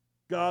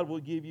 God will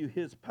give you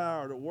His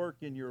power to work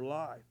in your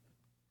life.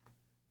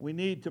 We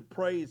need to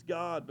praise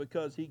God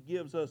because He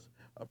gives us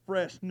a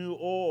fresh new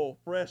oil,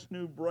 fresh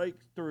new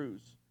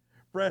breakthroughs,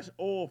 fresh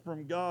oil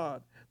from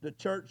God. The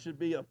church should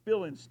be a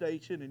filling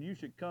station, and you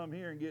should come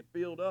here and get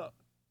filled up.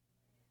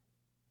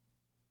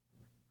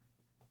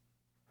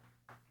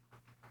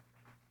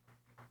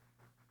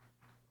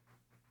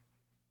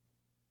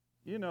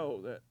 You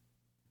know that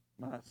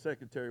my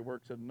secretary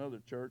works at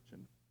another church,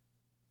 and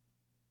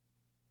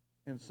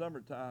in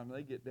summertime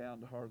they get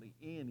down to hardly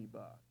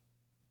anybody.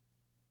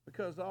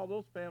 Because all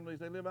those families,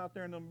 they live out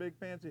there in them big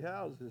fancy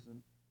houses,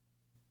 and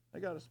they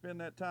got to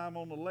spend that time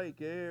on the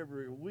lake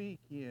every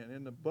weekend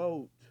in the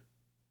boat,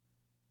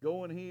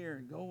 going here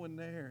and going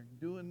there and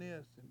doing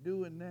this and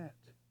doing that.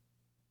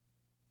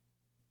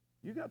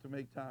 You got to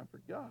make time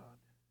for God.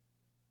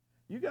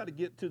 You got to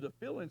get to the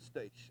filling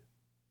station.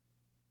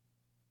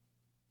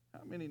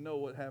 How many know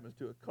what happens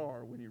to a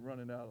car when you're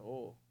running out of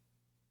oil?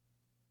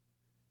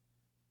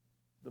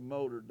 The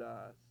motor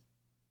dies.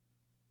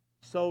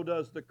 So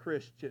does the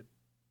Christian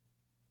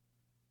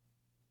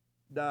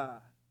die.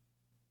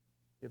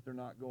 if they're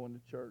not going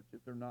to church, if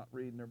they're not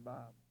reading their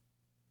Bible,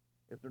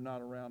 if they're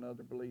not around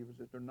other believers,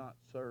 if they're not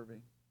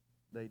serving,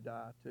 they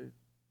die too.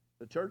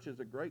 The church is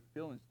a great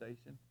filling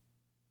station.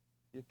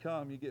 You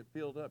come, you get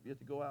filled up, you get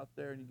to go out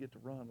there and you get to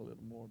run a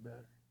little more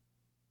better.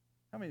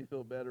 How many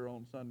feel better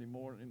on Sunday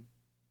morning,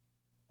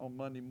 on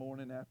Monday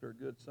morning after a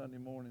good Sunday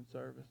morning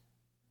service?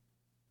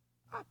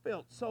 I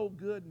felt so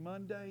good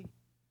Monday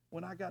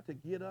when I got to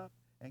get up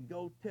and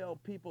go tell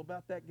people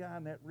about that guy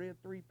in that red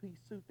three-piece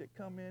suit that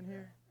come in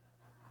here.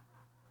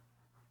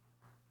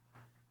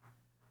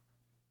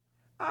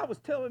 I was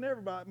telling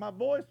everybody, my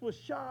voice was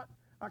shot.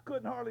 I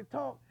couldn't hardly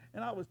talk.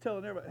 And I was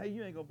telling everybody, hey,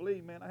 you ain't going to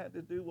believe, man, I had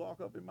this dude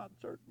walk up in my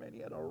church, man. He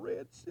had a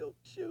red silk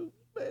shoe.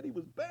 Man, he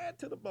was bad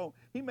to the bone.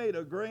 He made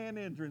a grand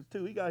entrance,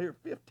 too. He got here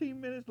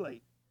 15 minutes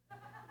late.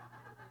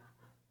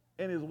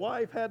 And his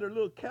wife had her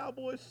little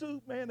cowboy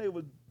suit, man. They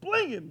was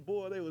blinging,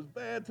 boy. They was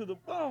bad to the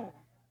bone.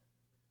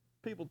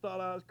 People thought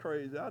I was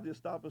crazy. I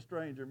just stopped a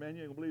stranger, man.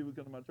 You ain't going to believe we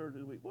come to my church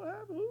this week. What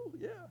happened? Who?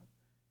 Yeah.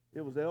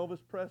 It was Elvis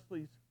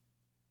Presley's.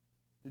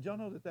 Did y'all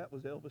know that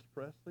was Elvis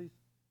Presley's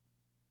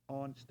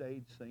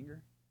on-stage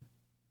singer?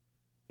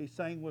 He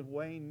sang with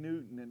Wayne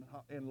Newton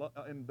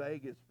in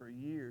Vegas for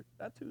years.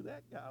 That's who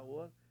that guy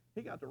was.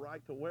 He got the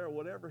right to wear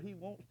whatever he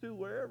wants to,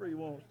 wherever he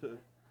wants to.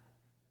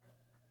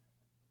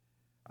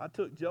 I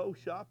took Joe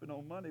shopping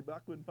on Monday, but I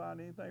couldn't find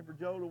anything for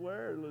Joe to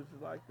wear. It looks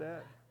like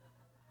that.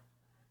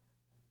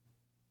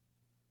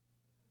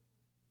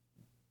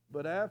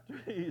 But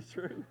after he's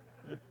through,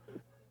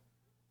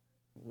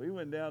 we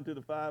went down to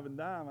the Five and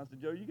Dime. I said,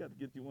 Joe, you got to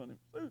get you one of them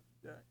suits,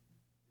 Jack.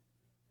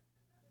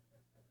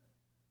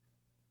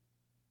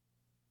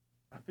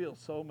 I feel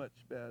so much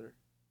better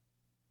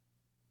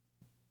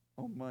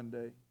on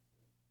Monday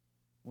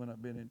when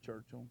I've been in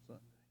church on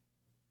Sunday.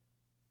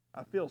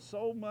 I feel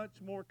so much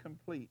more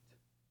complete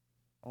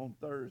on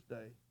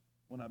Thursday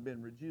when I've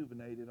been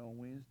rejuvenated on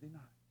Wednesday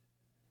night.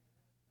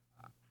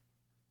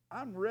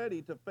 I'm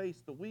ready to face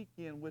the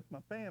weekend with my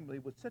family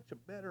with such a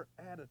better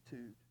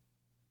attitude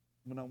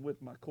when I'm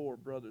with my core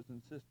brothers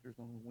and sisters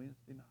on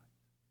Wednesday night.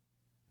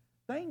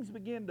 Things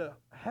begin to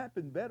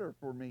happen better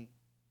for me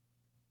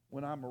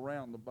when I'm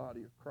around the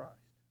body of Christ.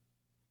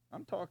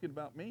 I'm talking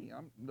about me.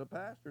 I'm the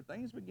pastor.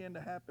 Things begin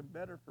to happen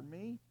better for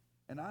me,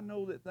 and I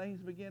know that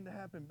things begin to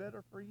happen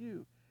better for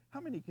you. How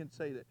many can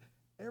say that?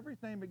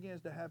 Everything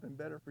begins to happen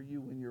better for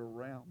you when you're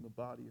around the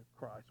body of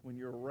Christ, when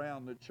you're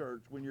around the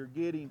church, when you're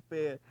getting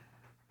fed.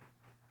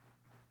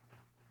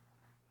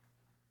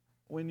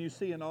 When you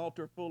see an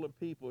altar full of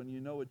people and you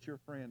know it's your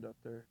friend up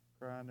there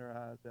crying their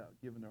eyes out,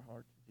 giving their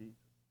heart to Jesus.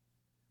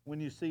 When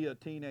you see a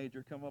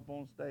teenager come up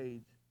on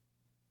stage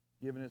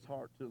giving his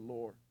heart to the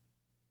Lord.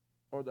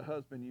 Or the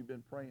husband you've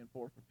been praying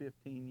for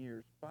 15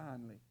 years,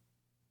 finally,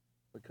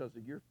 because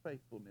of your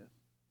faithfulness,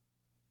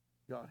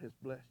 God has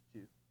blessed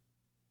you.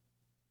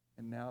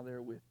 And now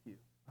they're with you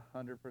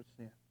 100%.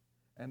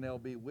 And they'll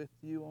be with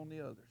you on the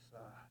other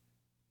side.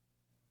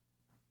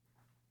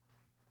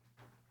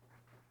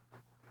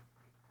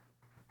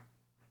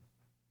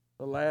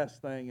 The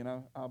last thing, and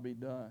I'll be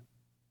done.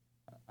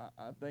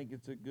 I think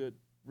it's a good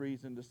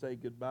reason to say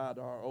goodbye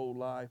to our old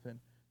life and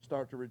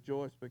start to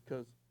rejoice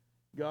because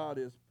God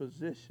is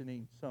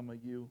positioning some of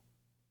you.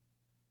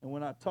 And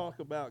when I talk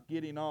about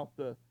getting off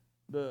the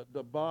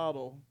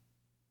bottle,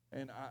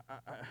 and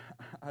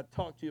I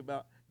talk to you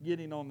about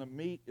getting on the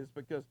meat, is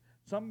because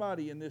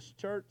somebody in this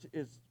church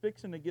is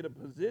fixing to get a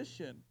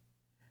position,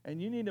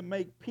 and you need to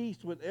make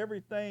peace with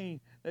everything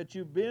that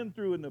you've been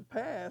through in the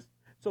past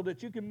so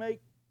that you can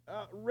make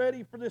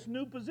ready for this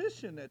new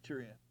position that you're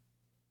in.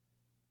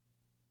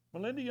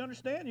 Melinda, you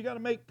understand? You got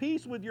to make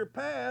peace with your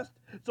past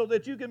so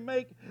that you can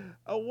make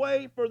a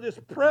way for this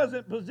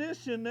present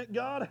position that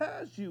God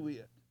has you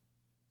in.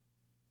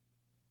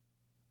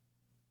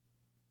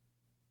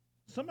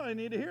 Somebody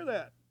need to hear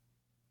that.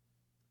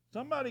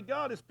 Somebody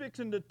God is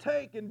fixing to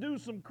take and do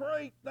some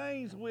great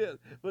things with,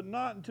 but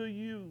not until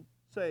you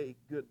say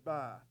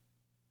goodbye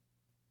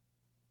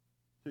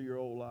to your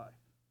old life.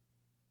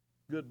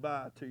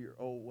 Goodbye to your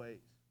old ways.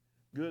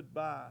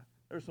 Goodbye.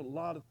 There's a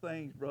lot of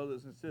things,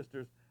 brothers and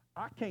sisters.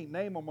 I can't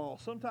name them all.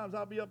 Sometimes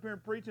I'll be up here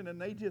preaching and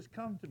they just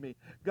come to me.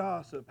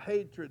 Gossip,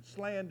 hatred,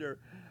 slander,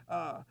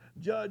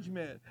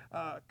 judgment,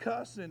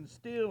 cussing,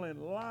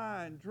 stealing,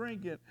 lying,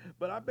 drinking.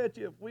 But I bet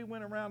you if we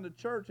went around the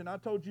church and I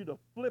told you to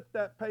flip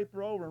that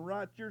paper over and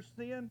write your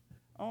sin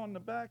on the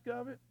back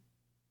of it,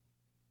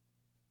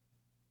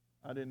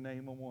 I didn't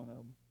name them one of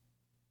them.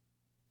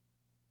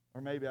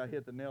 Or maybe I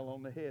hit the nail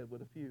on the head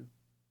with a few.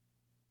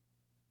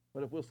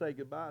 But if we'll say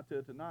goodbye to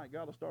it tonight,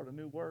 God will start a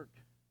new work.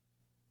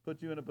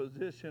 Put you in a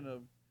position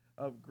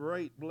of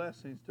great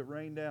blessings to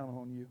rain down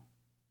on you.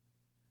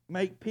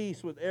 Make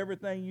peace with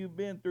everything you've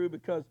been through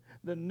because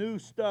the new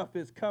stuff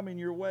is coming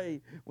your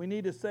way. We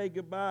need to say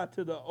goodbye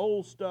to the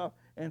old stuff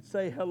and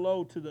say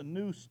hello to the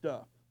new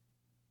stuff.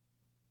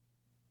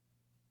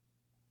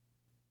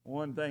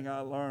 One thing I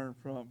learned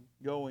from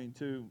going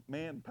to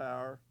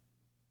Manpower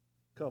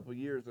a couple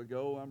years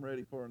ago, I'm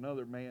ready for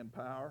another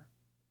Manpower,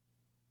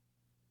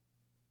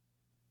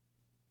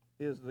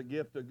 is the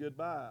gift of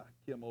goodbye,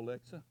 Kim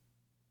Alexa.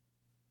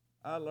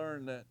 I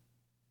learned that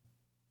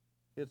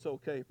it's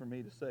okay for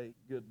me to say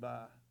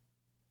goodbye.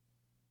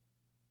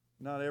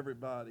 Not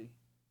everybody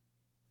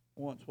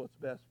wants what's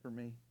best for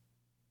me,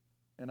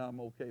 and I'm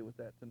okay with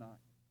that tonight.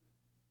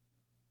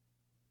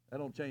 That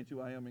don't change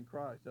who I am in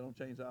Christ. That don't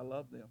change how I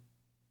love them.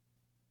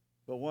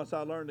 But once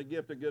I learn the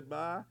gift of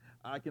goodbye,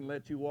 I can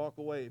let you walk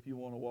away if you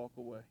want to walk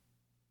away.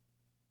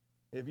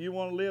 If you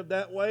want to live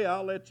that way,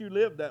 I'll let you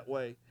live that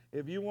way.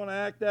 If you want to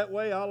act that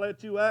way, I'll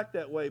let you act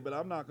that way, but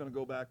I'm not going to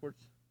go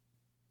backwards.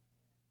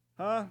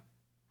 Huh?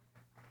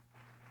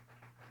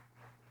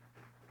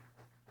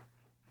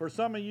 For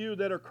some of you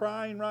that are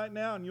crying right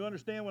now, and you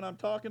understand what I'm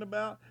talking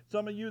about,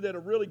 some of you that are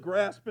really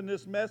grasping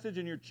this message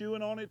and you're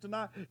chewing on it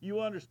tonight, you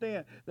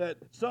understand that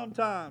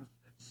sometimes,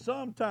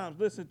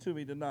 listen to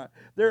me tonight,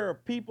 there are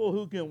people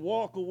who can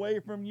walk away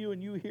from you,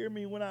 and you hear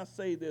me when I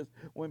say this.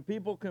 When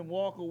people can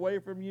walk away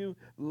from you,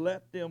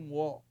 let them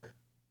walk.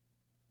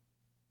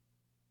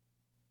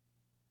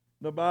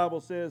 The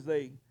Bible says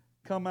they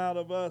come out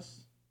of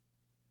us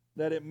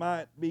that it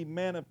might be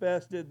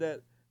manifested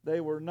that they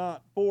were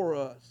not for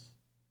us.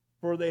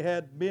 For they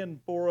had been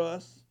for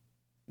us,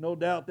 no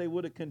doubt they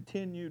would have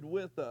continued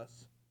with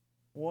us.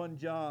 1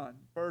 John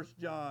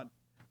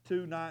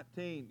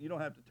 2:19. You don't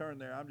have to turn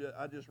there.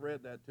 I just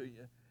read that to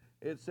you.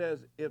 It says,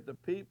 if the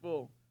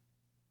people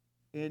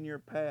in your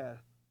past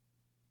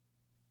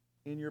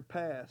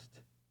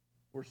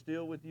were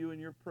still with you in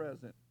your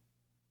present,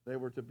 they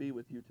were to be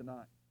with you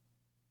tonight.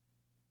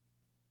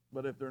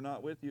 But if they're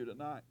not with you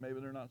tonight, maybe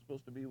they're not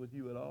supposed to be with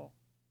you at all.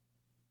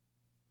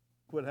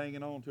 Quit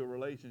hanging on to a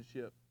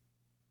relationship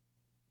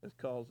that's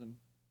causing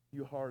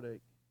you heartache,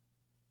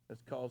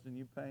 that's causing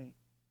you pain.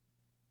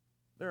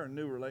 There are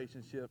new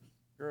relationships.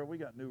 Girl, we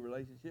got new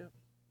relationships.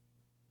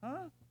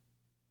 Huh?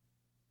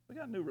 We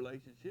got new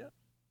relationships.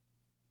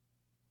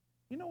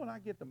 You know when I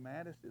get the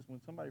maddest is when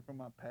somebody from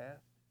my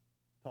past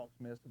talks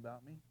mess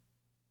about me.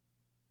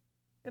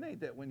 It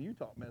ain't that when you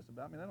talk mess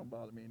about me, that don't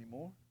bother me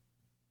anymore.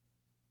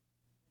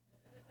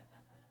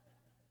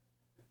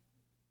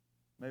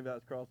 Maybe I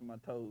was crossing my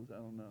toes, I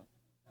don't know.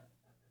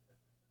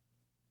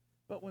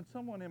 But when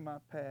someone in my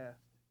past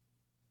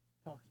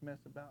talks mess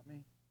about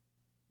me,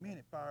 man,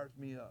 it fires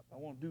me up. I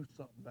want to do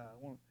something about it.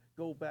 I want to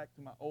go back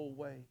to my old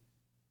ways.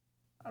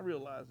 I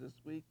realized this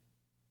week,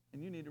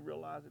 and you need to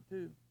realize it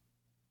too,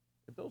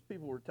 if those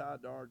people were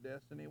tied to our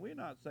destiny, we're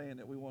not saying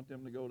that we want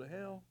them to go to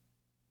hell.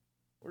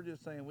 We're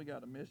just saying we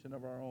got a mission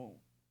of our own.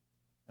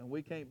 And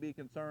we can't be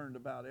concerned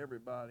about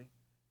everybody.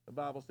 The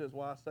Bible says,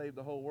 why save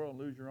the whole world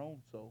and lose your own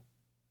soul?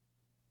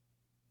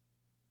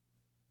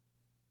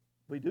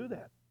 We do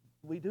that.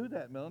 We do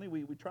that, Melanie.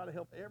 We try to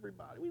help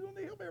everybody. We don't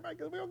need to help everybody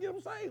because we don't get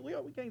them saved. We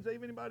can't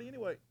save anybody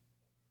anyway.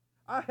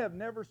 I have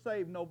never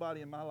saved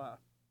nobody in my life.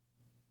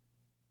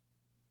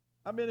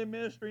 I've been in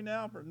ministry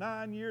now for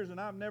 9 years, and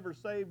I've never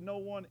saved no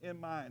one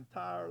in my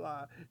entire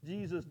life.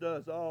 Jesus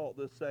does all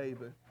the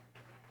saving.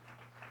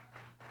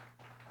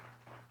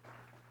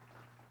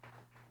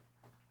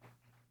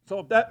 So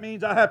if that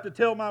means I have to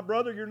tell my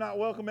brother you're not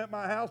welcome at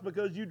my house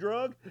because you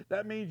drug,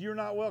 that means you're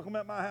not welcome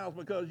at my house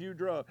because you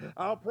drug.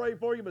 I'll pray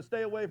for you, but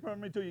stay away from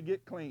me until you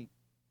get clean.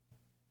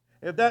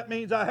 If that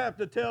means I have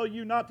to tell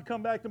you not to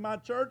come back to my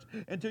church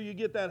until you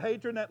get that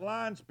hatred and that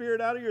lying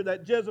spirit out of you, or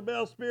that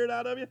Jezebel spirit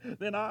out of you,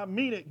 then I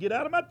mean it. Get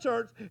out of my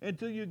church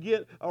until you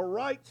get a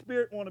right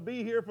spirit, want to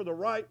be here for the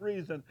right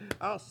reason.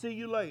 I'll see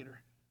you later.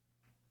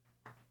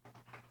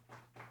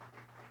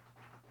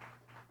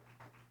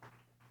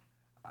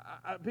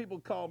 People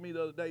called me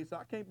the other day and said,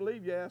 I can't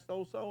believe you asked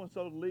old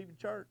so-and-so to leave the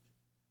church.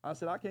 I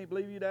said, I can't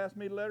believe you'd ask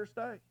me to let her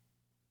stay.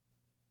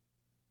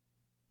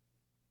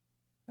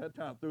 That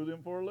kind of threw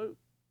them for a loop.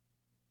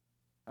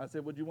 I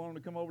said, would you want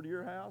them to come over to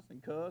your house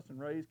and cuss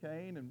and raise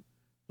Cain and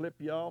flip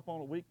you off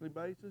on a weekly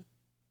basis?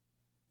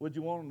 Would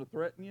you want them to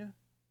threaten you?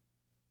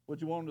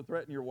 Would you want them to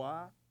threaten your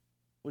wife?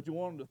 Would you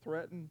want them to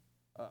threaten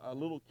a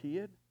little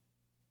kid?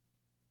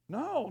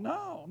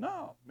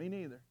 No, me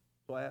neither.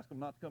 So I asked them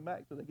not to come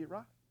back till they get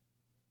right.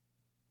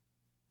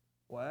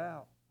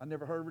 Wow, I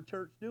never heard of a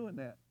church doing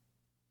that.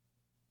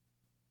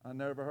 I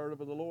never heard of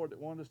the Lord that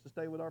wanted us to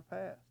stay with our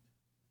past.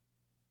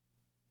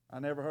 I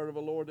never heard of a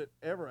Lord that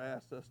ever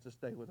asked us to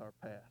stay with our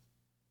past.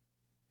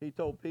 He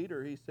told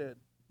Peter, he said,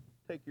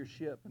 take your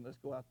ship and let's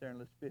go out there and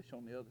let's fish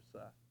on the other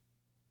side.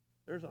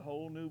 There's a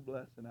whole new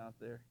blessing out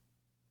there.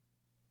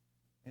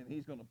 And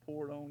he's going to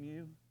pour it on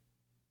you.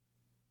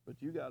 But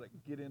you got to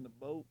get in the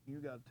boat, you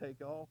got to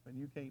take off, and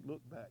you can't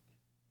look back.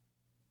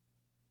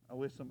 I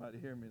wish somebody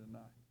would hear me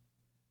tonight.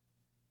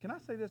 Can I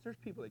say this? There's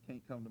people that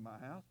can't come to my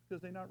house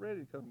because they're not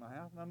ready to come to my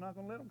house, and I'm not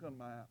going to let them come to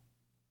my house.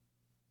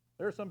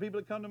 There are some people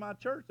that come to my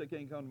church that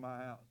can't come to my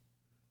house.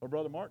 Well,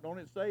 Brother Mark, don't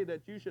it say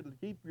that you should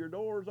keep your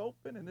doors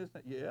open and this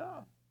and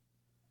that?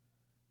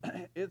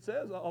 Yeah. It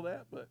says all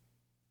that, but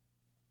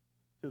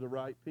to the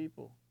right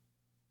people.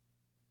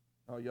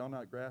 Oh, y'all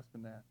not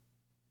grasping that.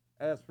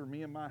 As for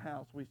me and my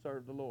house, we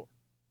serve the Lord.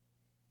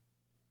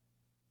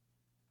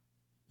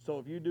 So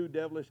if you do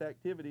devilish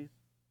activities,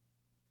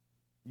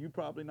 you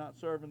probably not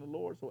serving the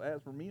Lord. So as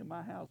for me and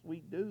my house,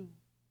 we do.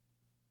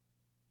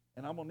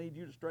 And I'm going to need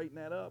you to straighten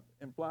that up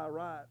and fly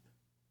right.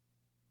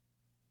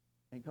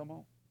 And come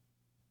on.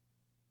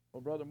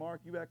 Well, Brother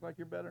Mark, you act like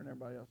you're better than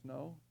everybody else.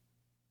 No.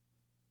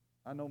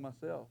 I know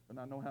myself, and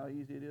I know how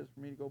easy it is for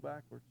me to go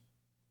backwards.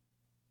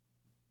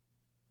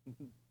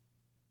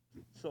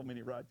 So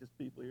many righteous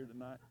people here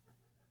tonight.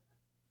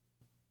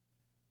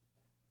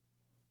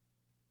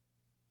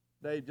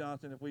 Dave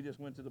Johnson, if we just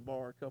went to the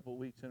bar a couple of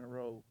weeks in a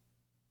row,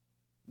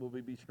 will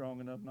we be strong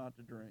enough not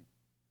to drink?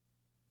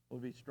 Will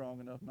we be strong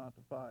enough not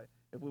to fight?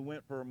 If we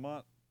went for a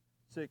month,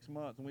 6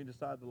 months, and we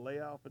decided to lay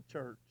off a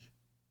church,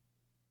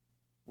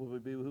 will we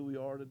be who we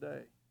are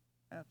today?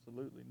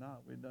 Absolutely not.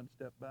 We've done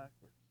step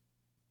backwards.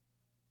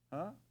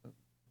 Huh?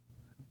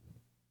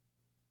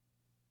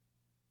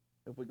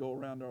 If we go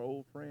around our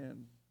old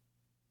friends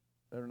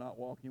that are not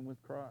walking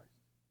with Christ,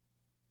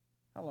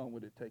 how long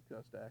would it take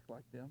us to act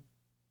like them?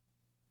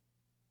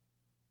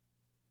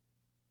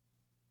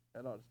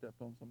 That ought to step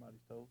on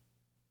somebody's toes.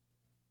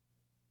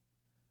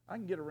 I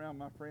can get around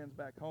my friends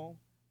back home,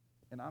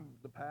 and I'm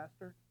the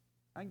pastor.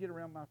 I can get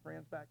around my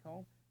friends back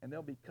home, and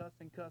they'll be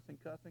cussing, because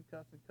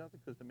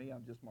to me,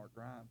 I'm just Mark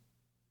Grimes.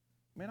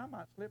 Man, I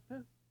might slip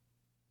too.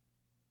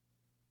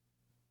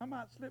 So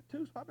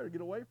I better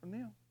get away from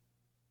them,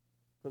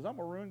 because I'm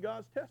going to ruin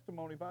God's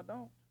testimony if I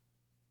don't.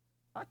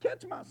 I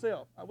catch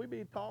myself. We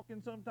be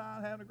talking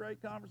sometimes, having a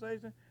great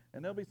conversation,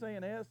 and they'll be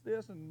saying S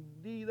this and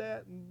D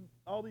that and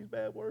all these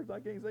bad words I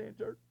can't say in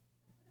church.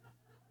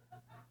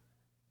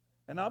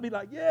 And I'll be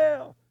like,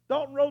 yeah,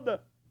 Dalton Road the...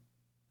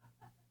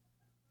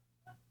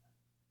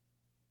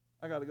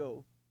 I got to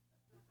go.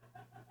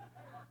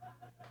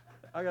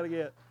 I got to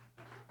get.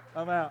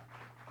 I'm out.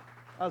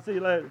 I'll see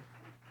you later.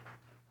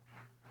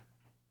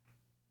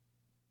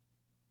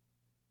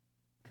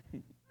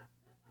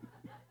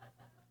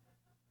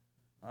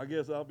 I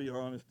guess I'll be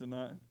honest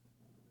tonight.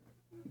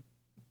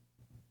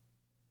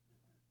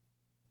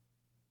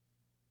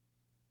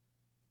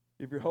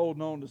 If you're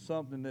holding on to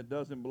something that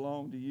doesn't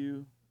belong to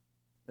you,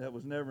 that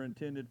was never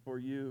intended for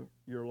you,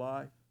 your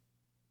life,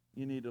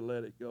 you need to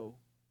let it go.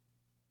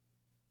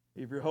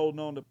 If you're holding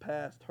on to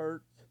past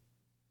hurts,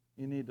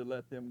 you need to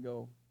let them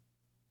go.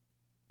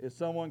 If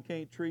someone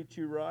can't treat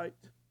you right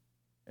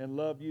and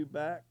love you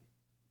back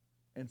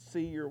and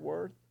see your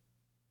worth,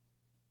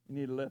 you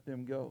need to let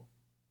them go.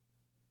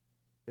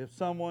 If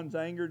someone's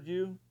angered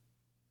you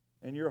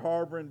and you're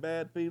harboring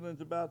bad feelings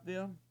about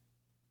them,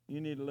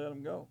 you need to let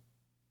them go.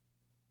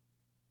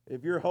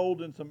 If you're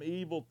holding some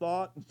evil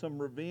thought and some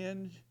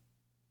revenge,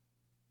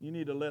 you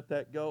need to let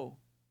that go.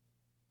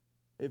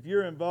 If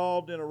you're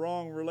involved in a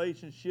wrong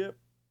relationship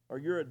or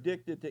you're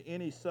addicted to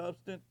any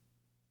substance,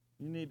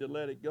 you need to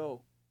let it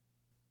go.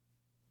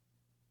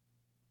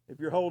 If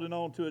you're holding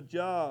on to a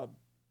job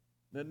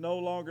that no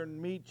longer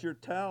meets your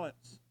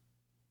talents,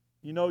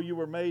 you know you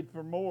were made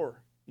for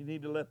more, you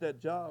need to let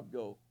that job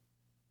go.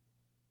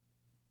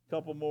 A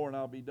couple more and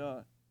I'll be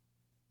done.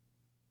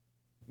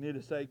 You need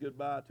to say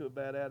goodbye to a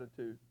bad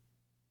attitude.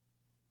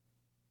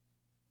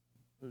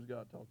 Who's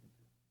God talking to?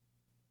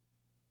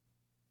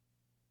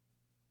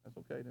 That's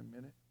okay in a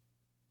minute.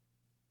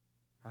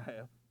 I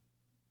have.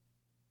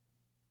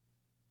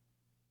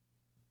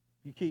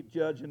 You keep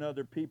judging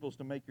other people's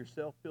to make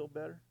yourself feel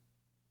better,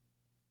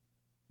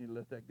 you need to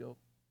let that go.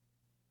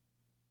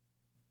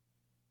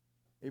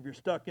 If you're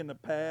stuck in the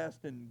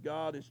past and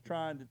God is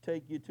trying to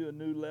take you to a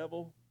new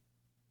level,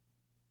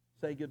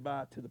 say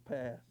goodbye to the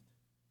past.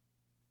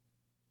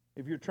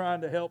 If you're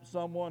trying to help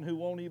someone who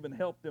won't even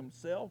help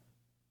themselves,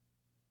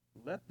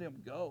 let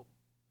them go.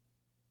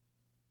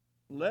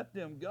 Let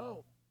them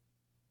go.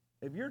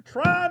 If you're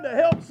trying to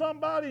help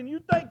somebody and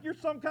you think you're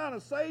some kind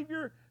of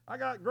savior, I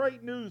got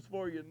great news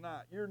for you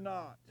tonight. You're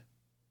not.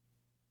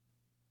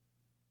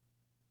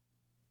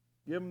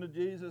 Give them to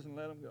Jesus and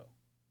let them go.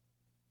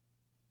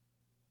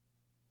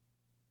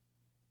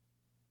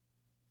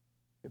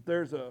 If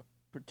there's a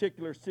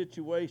particular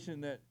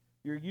situation that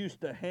you're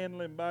used to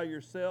handling by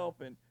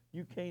yourself and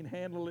you can't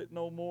handle it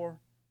no more,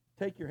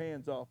 take your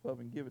hands off of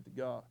it and give it to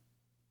God.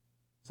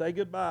 Say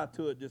goodbye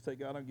to it. Just say,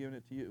 God, I'm giving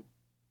it to you.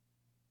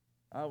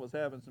 I was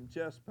having some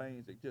chest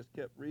pains that just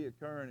kept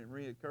reoccurring and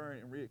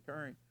reoccurring and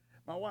reoccurring.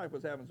 My wife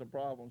was having some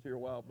problems here a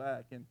while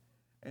back,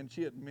 and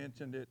she had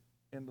mentioned it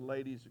in the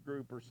ladies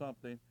group or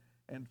something,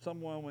 and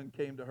some woman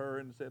came to her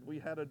and said, we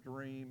had a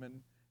dream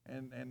and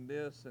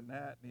this and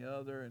that and the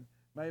other, and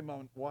made my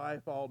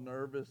wife all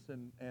nervous,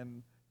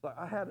 and like,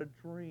 I had a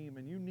dream,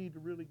 and you need to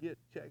really get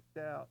checked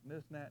out, and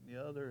this and that and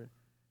the other,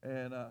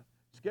 and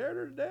scared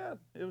her to death.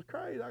 It was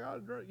crazy. I got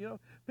a dream. You know,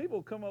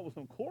 people come up with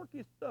some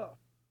quirky stuff.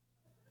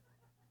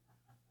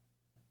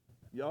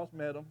 Y'all's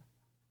met them.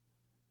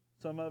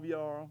 Some of you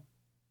are them.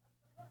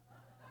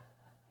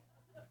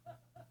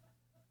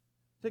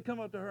 They come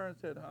up to her and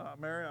said,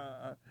 Mary,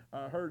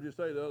 I heard you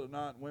say the other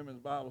night in women's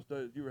Bible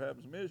study that you were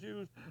having some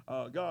issues.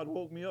 God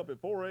woke me up at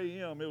 4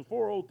 a.m. It was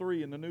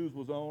 4:03 and the news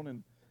was on,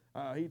 and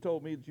he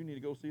told me that you need to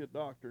go see a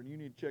doctor and you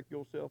need to check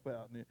yourself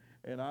out.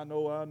 And I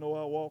know I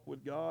walk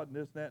with God and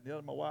this and that and the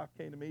other. My wife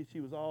came to me. She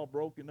was all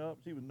broken up.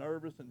 She was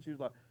nervous, and she was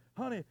like,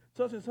 honey,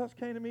 such and such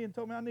came to me and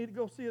told me I need to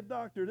go see a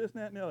doctor, this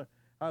and that and the other.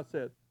 I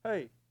said,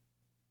 hey,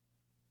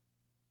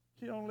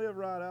 she don't live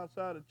right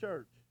outside of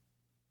church.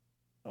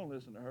 Don't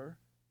listen to her.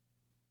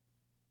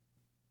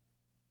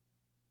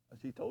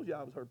 She told you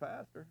I was her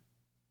pastor.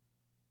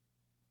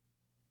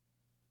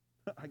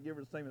 I give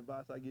her the same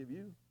advice I give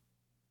you.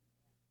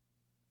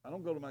 I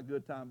don't go to my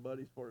good time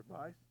buddies for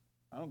advice.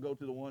 I don't go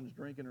to the ones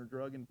drinking or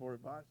drugging for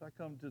advice. I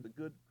come to the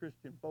good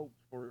Christian folks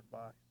for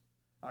advice.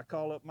 I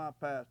call up my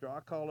pastor. I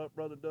call up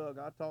Brother Doug.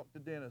 I talk to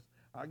Dennis.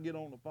 I get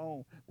on the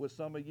phone with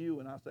some of you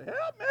and I say,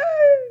 help me!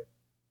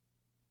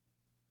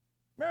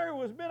 Mary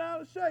was been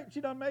out of shape. She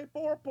done made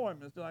 4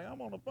 appointments. Like,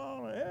 I'm on the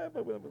phone.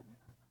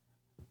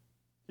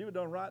 She was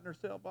done writing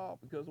herself off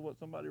because of what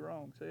somebody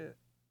wrong said.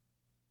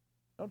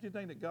 Don't you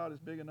think that God is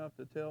big enough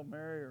to tell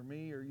Mary or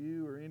me or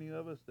you or any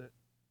of us that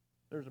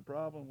there's a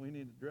problem, we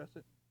need to address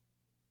it?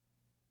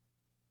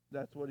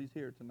 That's what he's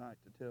here tonight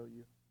to tell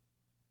you.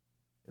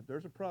 If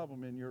there's a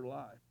problem in your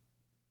life,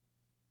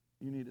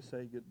 you need to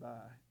say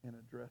goodbye and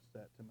address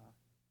that tonight.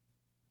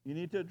 You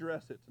need to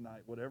address it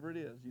tonight. Whatever it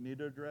is, you need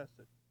to address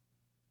it.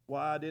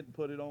 Why I didn't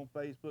put it on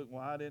Facebook,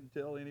 why I didn't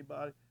tell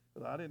anybody,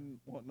 because I didn't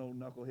want no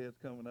knuckleheads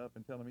coming up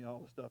and telling me all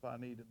the stuff I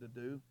needed to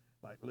do,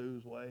 like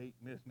lose weight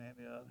and this and that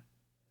and the other.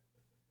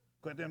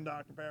 Quit them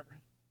Dr. Pepper.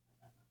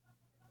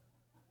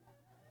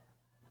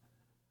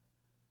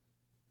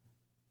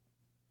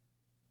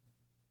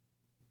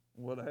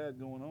 What I had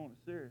going on is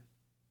serious.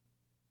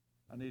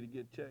 I need to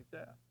get checked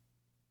out.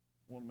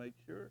 I want to make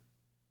sure.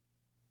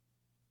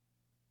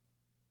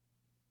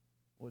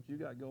 What you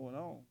got going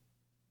on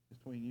is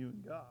between you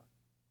and God.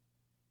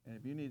 And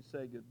if you need to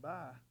say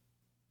goodbye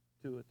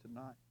to it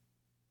tonight,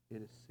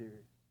 it is serious.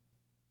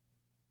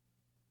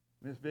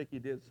 Miss Vicki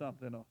did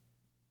something.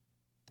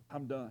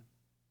 I'm done.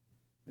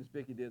 Miss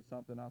Vicki did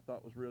something I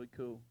thought was really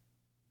cool.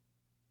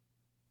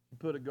 She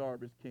put a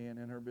garbage can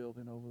in her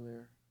building over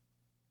there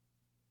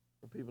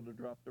for people to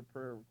drop their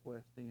prayer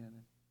requests in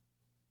and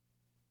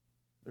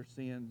their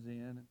sins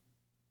in and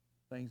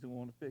things they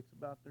want to fix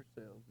about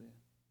themselves in.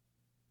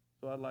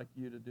 So I'd like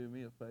you to do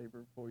me a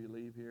favor before you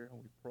leave here,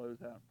 and we close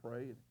out and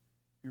pray. And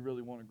if you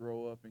really want to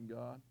grow up in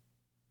God,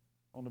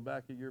 on the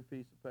back of your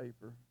piece of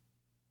paper,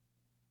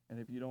 and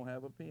if you don't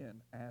have a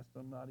pen, ask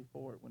somebody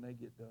for it when they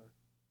get done.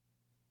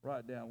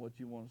 Write down what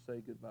you want to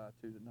say goodbye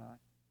to tonight,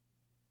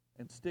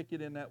 and stick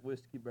it in that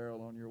whiskey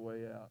barrel on your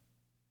way out.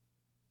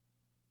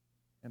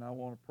 And I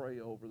want to pray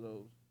over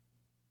those,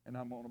 and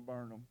I'm going to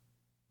burn them,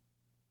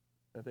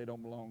 that they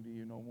don't belong to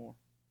you no more.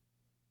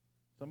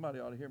 Somebody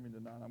ought to hear me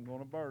tonight. I'm going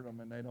to burn them,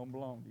 and they don't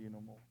belong to you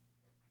no more.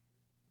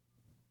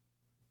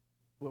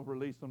 We'll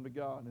release them to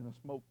God in a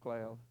smoke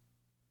cloud.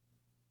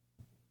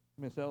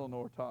 Miss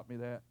Eleanor taught me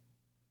that.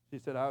 She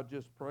said, I would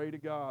just pray to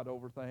God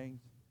over things,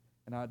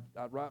 and I'd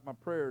write my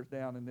prayers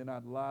down, and then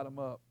I'd light them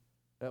up.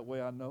 That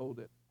way I know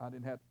that I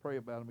didn't have to pray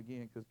about them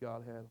again because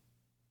God had them.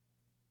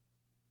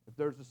 If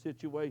there's a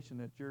situation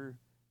that you're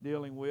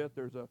dealing with,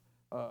 there's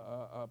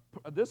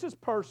this is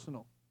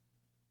personal.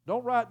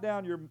 Don't write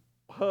down your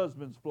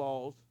husband's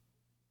flaws.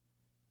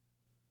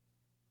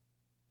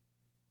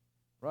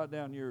 Write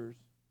down yours.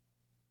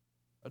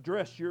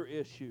 Address your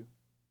issue.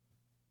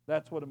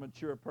 That's what a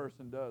mature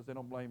person does. They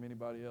don't blame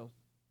anybody else.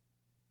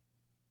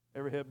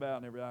 Every head bowed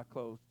and every eye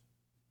closed.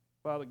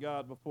 Father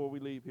God, before we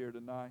leave here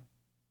tonight,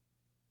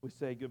 we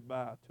say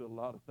goodbye to a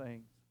lot of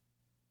things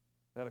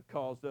that have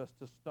caused us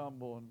to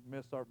stumble and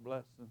miss our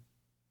blessings.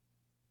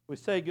 We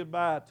say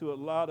goodbye to a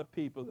lot of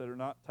people that are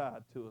not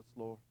tied to us,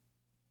 Lord.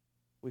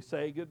 We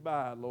say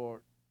goodbye,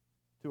 Lord,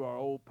 to our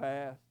old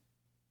past,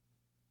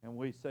 and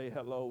we say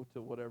hello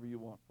to whatever you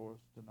want for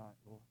us tonight,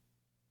 Lord.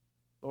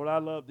 Lord, I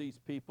love these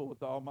people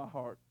with all my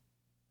heart.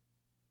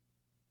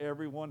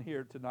 Everyone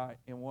here tonight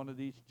in one of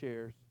these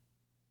chairs,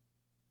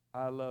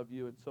 I love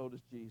you, and so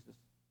does Jesus.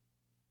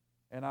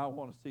 And I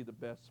want to see the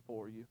best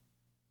for you.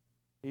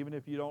 Even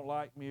if you don't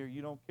like me or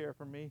you don't care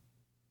for me,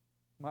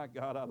 my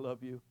God, I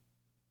love you.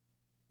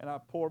 And I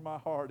pour my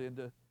heart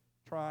into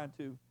trying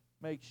to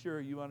make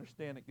sure you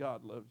understand that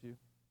God loves you.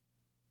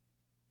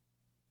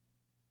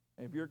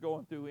 And if you're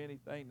going through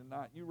anything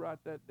tonight, you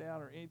write that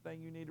down, or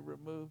anything you need to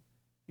remove,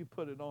 you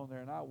put it on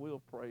there, and I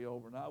will pray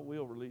over, and I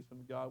will release them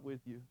to God with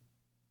you.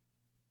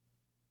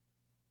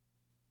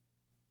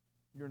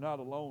 You're not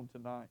alone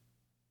tonight.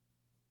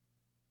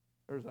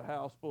 There's a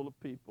house full of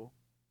people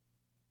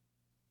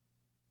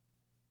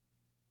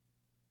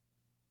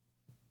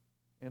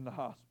in the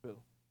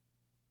hospital.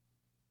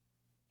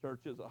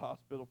 Church is a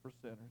hospital for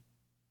sinners.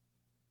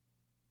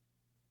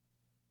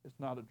 It's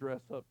not a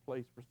dress-up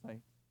place for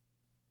saints.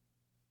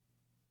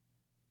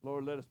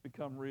 Lord, let us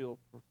become real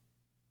for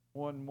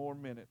one more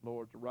minute,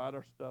 Lord, to write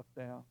our stuff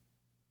down,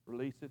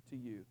 release it to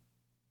you,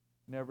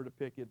 never to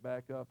pick it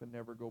back up and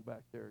never go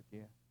back there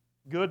again.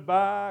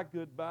 Goodbye,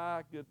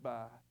 goodbye,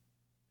 goodbye.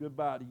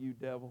 Goodbye to you,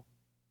 devil.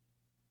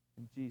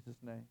 In Jesus'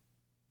 name,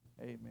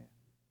 amen.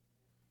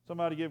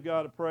 Somebody give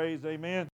God a praise, amen.